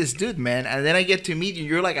fuck is this dude, man? And then I get to meet you.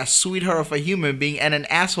 You're like a sweetheart of a human being and an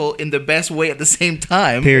asshole in the best way at the same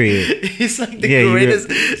time. Period. He's like the Yeah, greatest.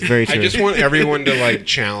 it's very true. I just want everyone to, like,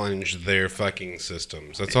 challenge their fucking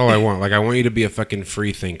systems. That's all I want. Like, I want you to be a fucking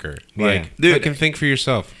free thinker. Like, Yeah. Dude. fucking think for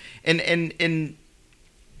yourself. And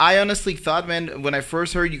I honestly thought, man, when I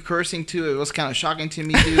first heard you cursing too, it was kind of shocking to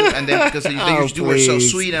me too. And then because you were so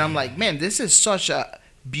please. sweet, and I'm like, man, this is such a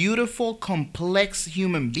beautiful, complex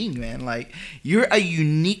human being, man. Like, you're a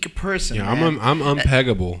unique person. Yeah, man. I'm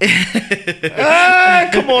unpeggable.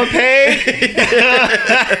 Come on, Peg.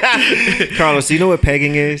 Carlos, do you know what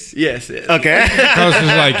pegging is? Yes. Okay. Carlos was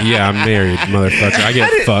like, yeah, I'm married, motherfucker. I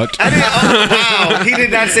get fucked. Wow, he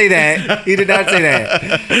did not say that. He did not say that.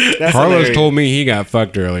 That's Carlos hilarious. told me he got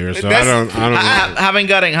fucked earlier, so I don't know. I haven't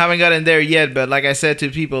gotten there yet, but like I said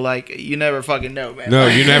to people, like, you never fucking know, man. No,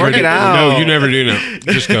 you never Work do. it out. No, you never do know.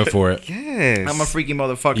 Just go for it. Yes. I'm a freaky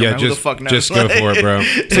motherfucker, Yeah, man. Who the just fuck knows? just go for it, bro.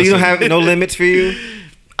 So you don't have no limits for you?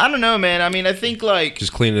 I don't know, man. I mean, I think like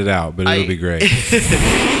Just clean it out, but it'll be great.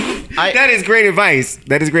 That is great advice.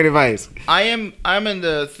 That is great advice. I'm in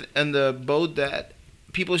the boat that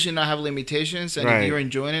people should not have limitations, and Right. if you're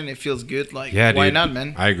enjoying it and it feels good, like, Yeah, why dude. not,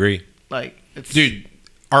 man? I agree. Like, it's Dude,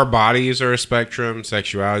 our bodies are a spectrum.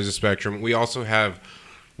 Sexuality is a spectrum. We also have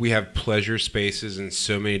pleasure spaces in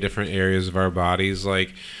so many different areas of our bodies.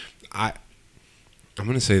 Like, I'm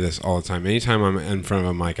going to say this all the time. Anytime I'm in front of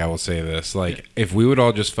a mic, I will say this. Like, if we would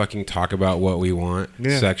all just fucking talk about what we want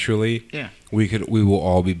sexually, we will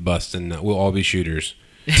all be busting nut. We'll all be shooters.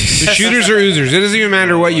 The shooters or oozers. It doesn't even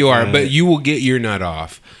matter what you are, but you will get your nut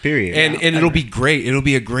off. Period. And it'll be great. It'll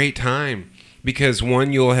be a great time. Because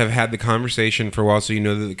one, you'll have had the conversation for a while, so you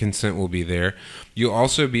know that the consent will be there. You'll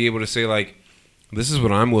also be able to say, like, this is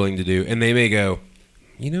what I'm willing to do. And they may go,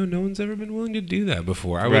 you know, no one's ever been willing to do that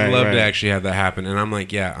before. I would love to actually have that happen. And I'm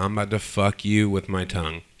like, yeah, I'm about to fuck you with my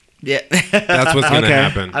tongue. Yeah. That's what's gonna Okay.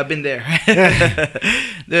 happen. I've been there.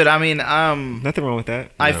 Dude, I mean, Nothing wrong with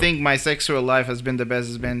that. I No. think my sexual life has been the best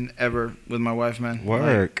it's been ever with my wife, man.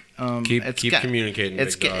 Work. Keep it's communicating.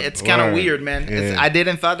 It's big dog. it's kind of Word. weird, man. Yeah. I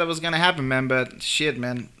didn't thought that was gonna happen, man. But shit,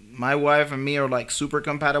 man. My wife and me are like super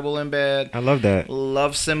compatible in bed. I love that.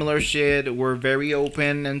 Love similar shit. We're very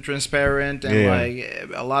open and transparent, and Yeah.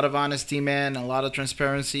 like a lot of honesty, man. A lot of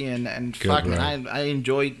transparency, and Good, fuck, bro. man, I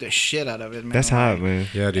enjoyed the shit out of it, man. That's Like, hot, man.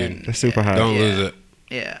 Yeah, dude. and- That's super hot. Don't yeah. lose it.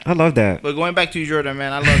 Yeah. I love that. But going back to you, Jordan,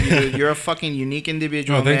 man, I love you, dude. You're a fucking unique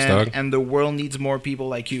individual, Oh, thanks, man. dog. And the world needs more people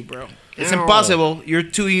like you, bro. It's Ow. impossible. You're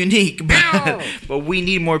too unique. But we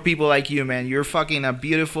need more people like you, man. You're fucking a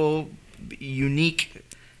beautiful, unique,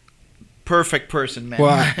 perfect person, man.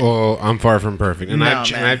 Well, I'm far from perfect, and No,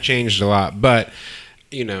 I've man. I've changed a lot. But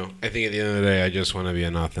you know, I think at the end of the day, I just want to be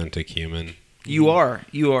an authentic human. You are.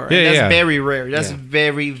 Yeah, And that's yeah. very rare. That's Yeah.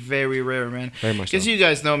 very, very rare, man. Very much Because so. you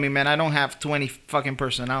guys know me, man. I don't have 20 fucking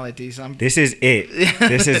personalities. I'm This is it.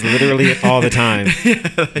 This is literally all the time.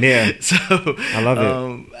 Yeah. So I love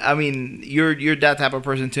it. I mean, you're that type of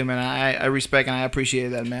person too, man. I respect and I appreciate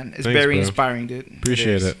that, man. It's Thanks, very bro. inspiring, dude.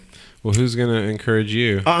 Appreciate is. it. Well, who's gonna encourage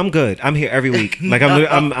you? Oh, I'm good. I'm here every week. Like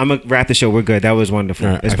I'm gonna wrap the show. We're good. That was wonderful.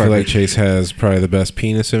 All right, It's I feel like perfect. Chase has probably the best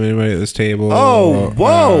penis of anybody at this table. Oh,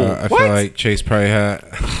 whoa, I what? feel like Chase probably had.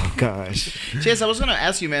 Oh, gosh. Chase, I was gonna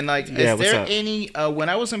ask you, man. Like, Yeah, is what's there up? any? When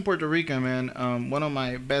I was in Puerto Rico, man, one of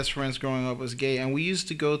my best friends growing up was gay, and we used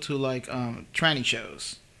to go to like tranny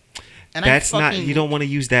shows. And That's I not. fucking, You don't want to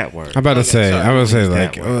use that word. I'm about to Okay, say. sorry. I would say Use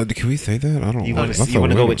that like, word. can we say that? I don't. You know. want I thought to go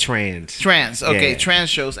women- with trans. trans. Okay, Yeah. trans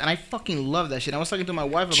shows, and I fucking love that shit. I was talking to my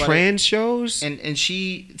wife about it. Trans shows. And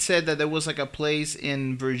she said that there was like a place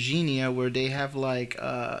in Virginia where they have like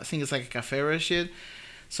I think it's like a cafe or shit.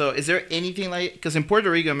 So is there anything like, because in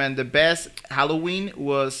Puerto Rico, man, the best Halloween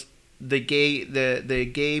was the gay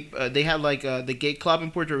they had like the gay club in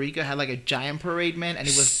Puerto Rico had like a giant parade, man, and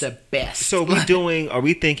it was the best. So are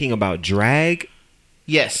we thinking about drag?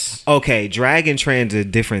 Yes. Okay, drag and trans are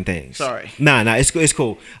different things. Sorry. Nah, it's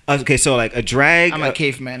cool. Okay, so like a drag. I'm a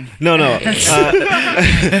caveman. No.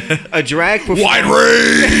 A drag performer. Wide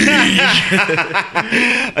range.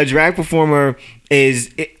 A drag performer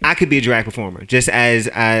is. I could be a drag performer just as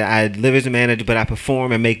I live as a manager, but I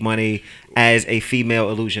perform and make money as a female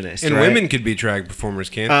illusionist. And right? women could be drag performers,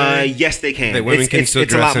 can't they? Yes, they can. Women can still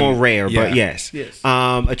it's a lot dress more in- rare, yeah. but yes. Yes.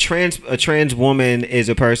 A trans woman is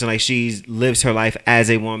a person like she lives her life as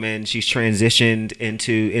a woman. She's transitioned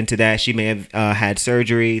into that. She may have had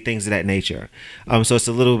surgery, things of that nature. So it's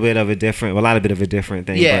a lot of a different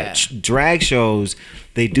thing. Yeah. But drag shows,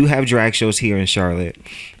 they do have drag shows here in Charlotte.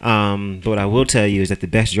 But what I will tell you is that the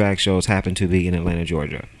best drag shows happen to be in Atlanta,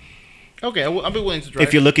 Georgia. Okay, I'll be willing to drive.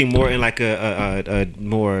 If you're looking more in like a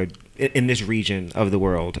more in this region of the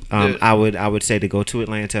world, Yeah. I would say to go to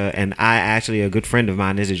Atlanta. And a good friend of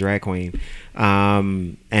mine is a drag queen.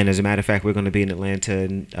 And as a matter of fact, we're going to be in Atlanta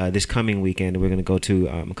this coming weekend. And we're going to go to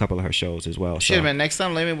a couple of her shows as well. Shit, so. man. Next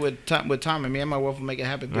time, let me with Tom, and me and my wife will make it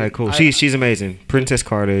happen. Dude. All right, cool. I- She's amazing. Princess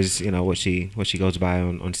Carter's, what she goes by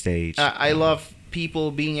on stage. I love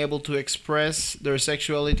people being able to express their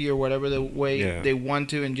sexuality or whatever the way Yeah. they want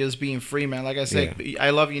to, and just being free, man. Like I said, I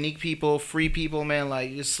love unique people, free people, man.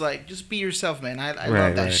 Just be yourself, man. I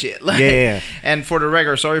love that shit. Like, Yeah. And for the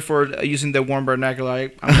record, sorry for using the warm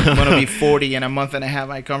vernacular. I'm gonna be 40 in a month and a half.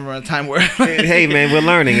 I come from a time where Hey man, we're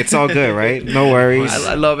learning. It's all good, right? No worries.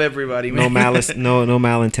 I love everybody, man. No malice, no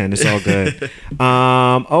malintent. It's all good.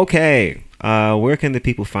 Okay. Where can the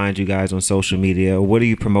people find you guys on social media? What are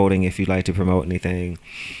you promoting if you'd like to promote anything?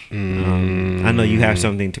 I know you have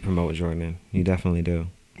something to promote, Jordan. You definitely do.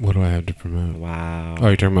 What do I have to promote? Wow. Oh,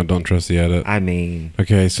 you're talking about Don't Trust the Edit? I mean,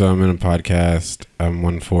 Okay, so I'm in a podcast. I'm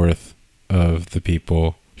 1/4 of the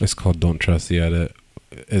people. It's called Don't Trust the Edit.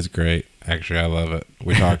 It's great. Actually, I love it.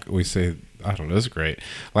 We say, I don't know, it's great.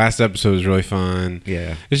 Last episode was really fun.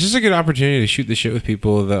 yeah. It's just a good opportunity to shoot the shit with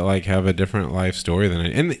people that like have a different life story than I.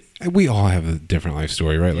 And we all have a different life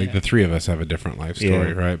story, right? Like Yeah. the three of us have a different life story,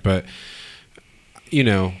 Yeah. right? But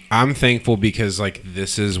I'm thankful because like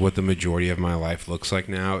this is what the majority of my life looks like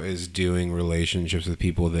now, is doing relationships with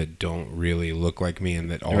people that don't really look like me and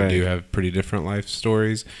that all Right. do have pretty different life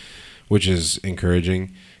stories, which is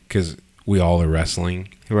encouraging because we all are wrestling.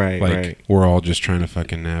 Right. Like right. we're all just trying to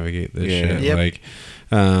fucking navigate this Yeah. shit. Yep. Like,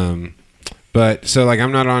 but so like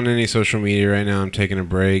I'm not on any social media right now. I'm taking a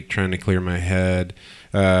break, trying to clear my head.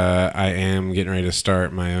 I am getting ready to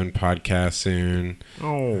start my own podcast soon.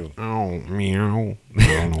 Oh. Oh, meow. I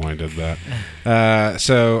don't know why I did that.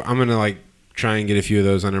 So I'm gonna like try and get a few of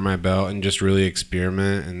those under my belt and just really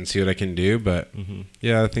experiment and see what I can do. But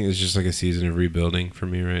yeah, I think it's just like a season of rebuilding for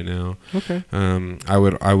me right now. Okay. I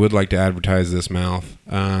would like to advertise this mouth.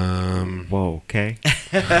 Whoa. Okay.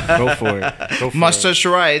 Go for it. Go for Mustache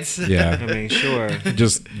rides. Yeah. I mean, sure.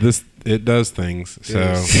 Just this, it does things. So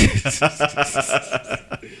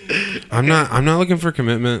I'm not looking for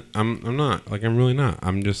commitment. I'm not. Like, I'm really not.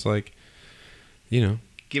 I'm just like,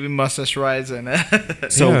 Giving mustache rides and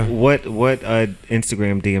So Yeah. what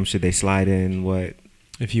Instagram DM should they slide in? What?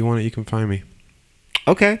 if you want it, you can find me.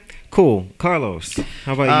 Okay, cool. Carlos,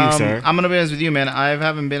 how about you, sir? I'm gonna be honest with you, man. I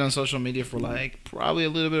haven't been on social media for like probably a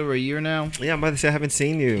little bit over a year now. Yeah, I'm about to say I haven't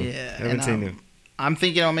seen you. Yeah, I haven't seen you. I'm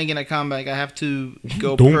thinking of making a comeback. I have to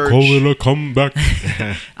go Don't purge. call it a comeback.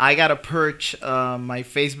 I gotta purge my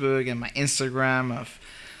Facebook and my Instagram of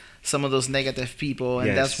some of those negative people, and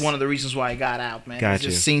Yes. that's one of the reasons why I got out, man. Got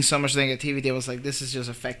you. Just seeing so much negativity, I was like, this is just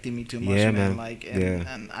affecting me too much, Yeah, man. man. Like, Yeah.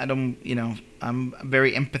 and I don't, I'm a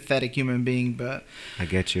very empathetic human being, but I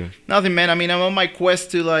get you. nothing, man. I mean, I'm on my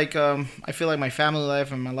quest to like, I feel like my family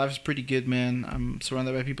life and my life is pretty good, man. I'm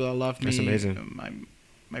surrounded by people that love me. That's amazing.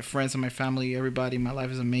 My friends and my family, everybody, my life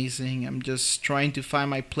is amazing. I'm just trying to find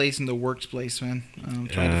my place in the workplace, man. I'm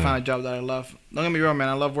trying to find a job that I love. Don't get me wrong, man.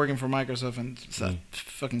 I love working for Microsoft, and that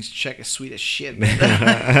fucking check is sweet as shit, man.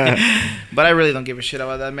 But I really don't give a shit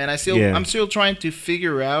about that, man. I'm still trying to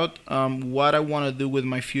figure out what I want to do with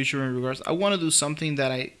my future in regards. I want to do something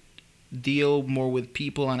that I deal more with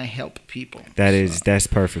people and I help people. That's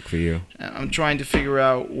perfect for you. I'm trying to figure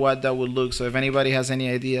out what that would look. So if anybody has any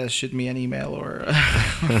ideas, shoot me an email or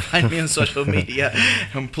find me on social media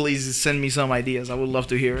and please send me some ideas. I would love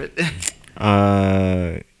to hear it.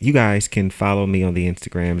 You guys can follow me on the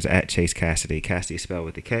Instagrams at Chase Cassidy. Cassidy is spelled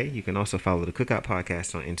with a K. You can also follow the Cookout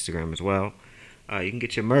Podcast on Instagram as well. You can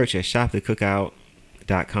get your merch at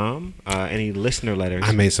shopthecookout.com. Any listener letters?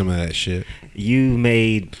 I made some of that shit. You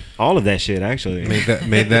made all of that shit, actually. Made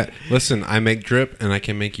that. Listen, I make drip, and I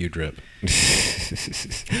can make you drip.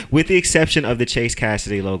 With the exception of the Chase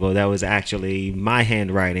Cassidy logo, that was actually my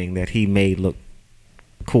handwriting that he made look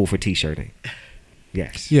cool for t-shirting.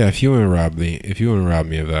 Yes. Yeah, if you want to rob me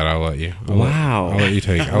of that, I'll let you. I'll let you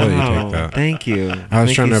take that. Thank you. I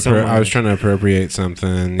was Thank trying you to appropriate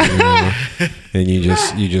something, and you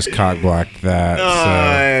just cock blocked that.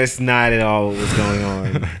 That's not at all what was going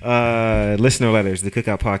on. Listener letters, the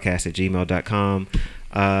Cookout Podcast at gmail.com.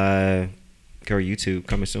 Girl, YouTube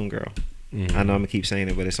coming soon, girl. Mm-hmm. I know I'm gonna keep saying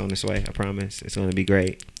it, but it's on its way. I promise. It's gonna be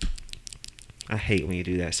great. I hate when you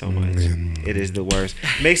do that so much. It is the worst.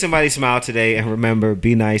 Make somebody smile today, and remember,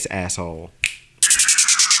 be nice, asshole.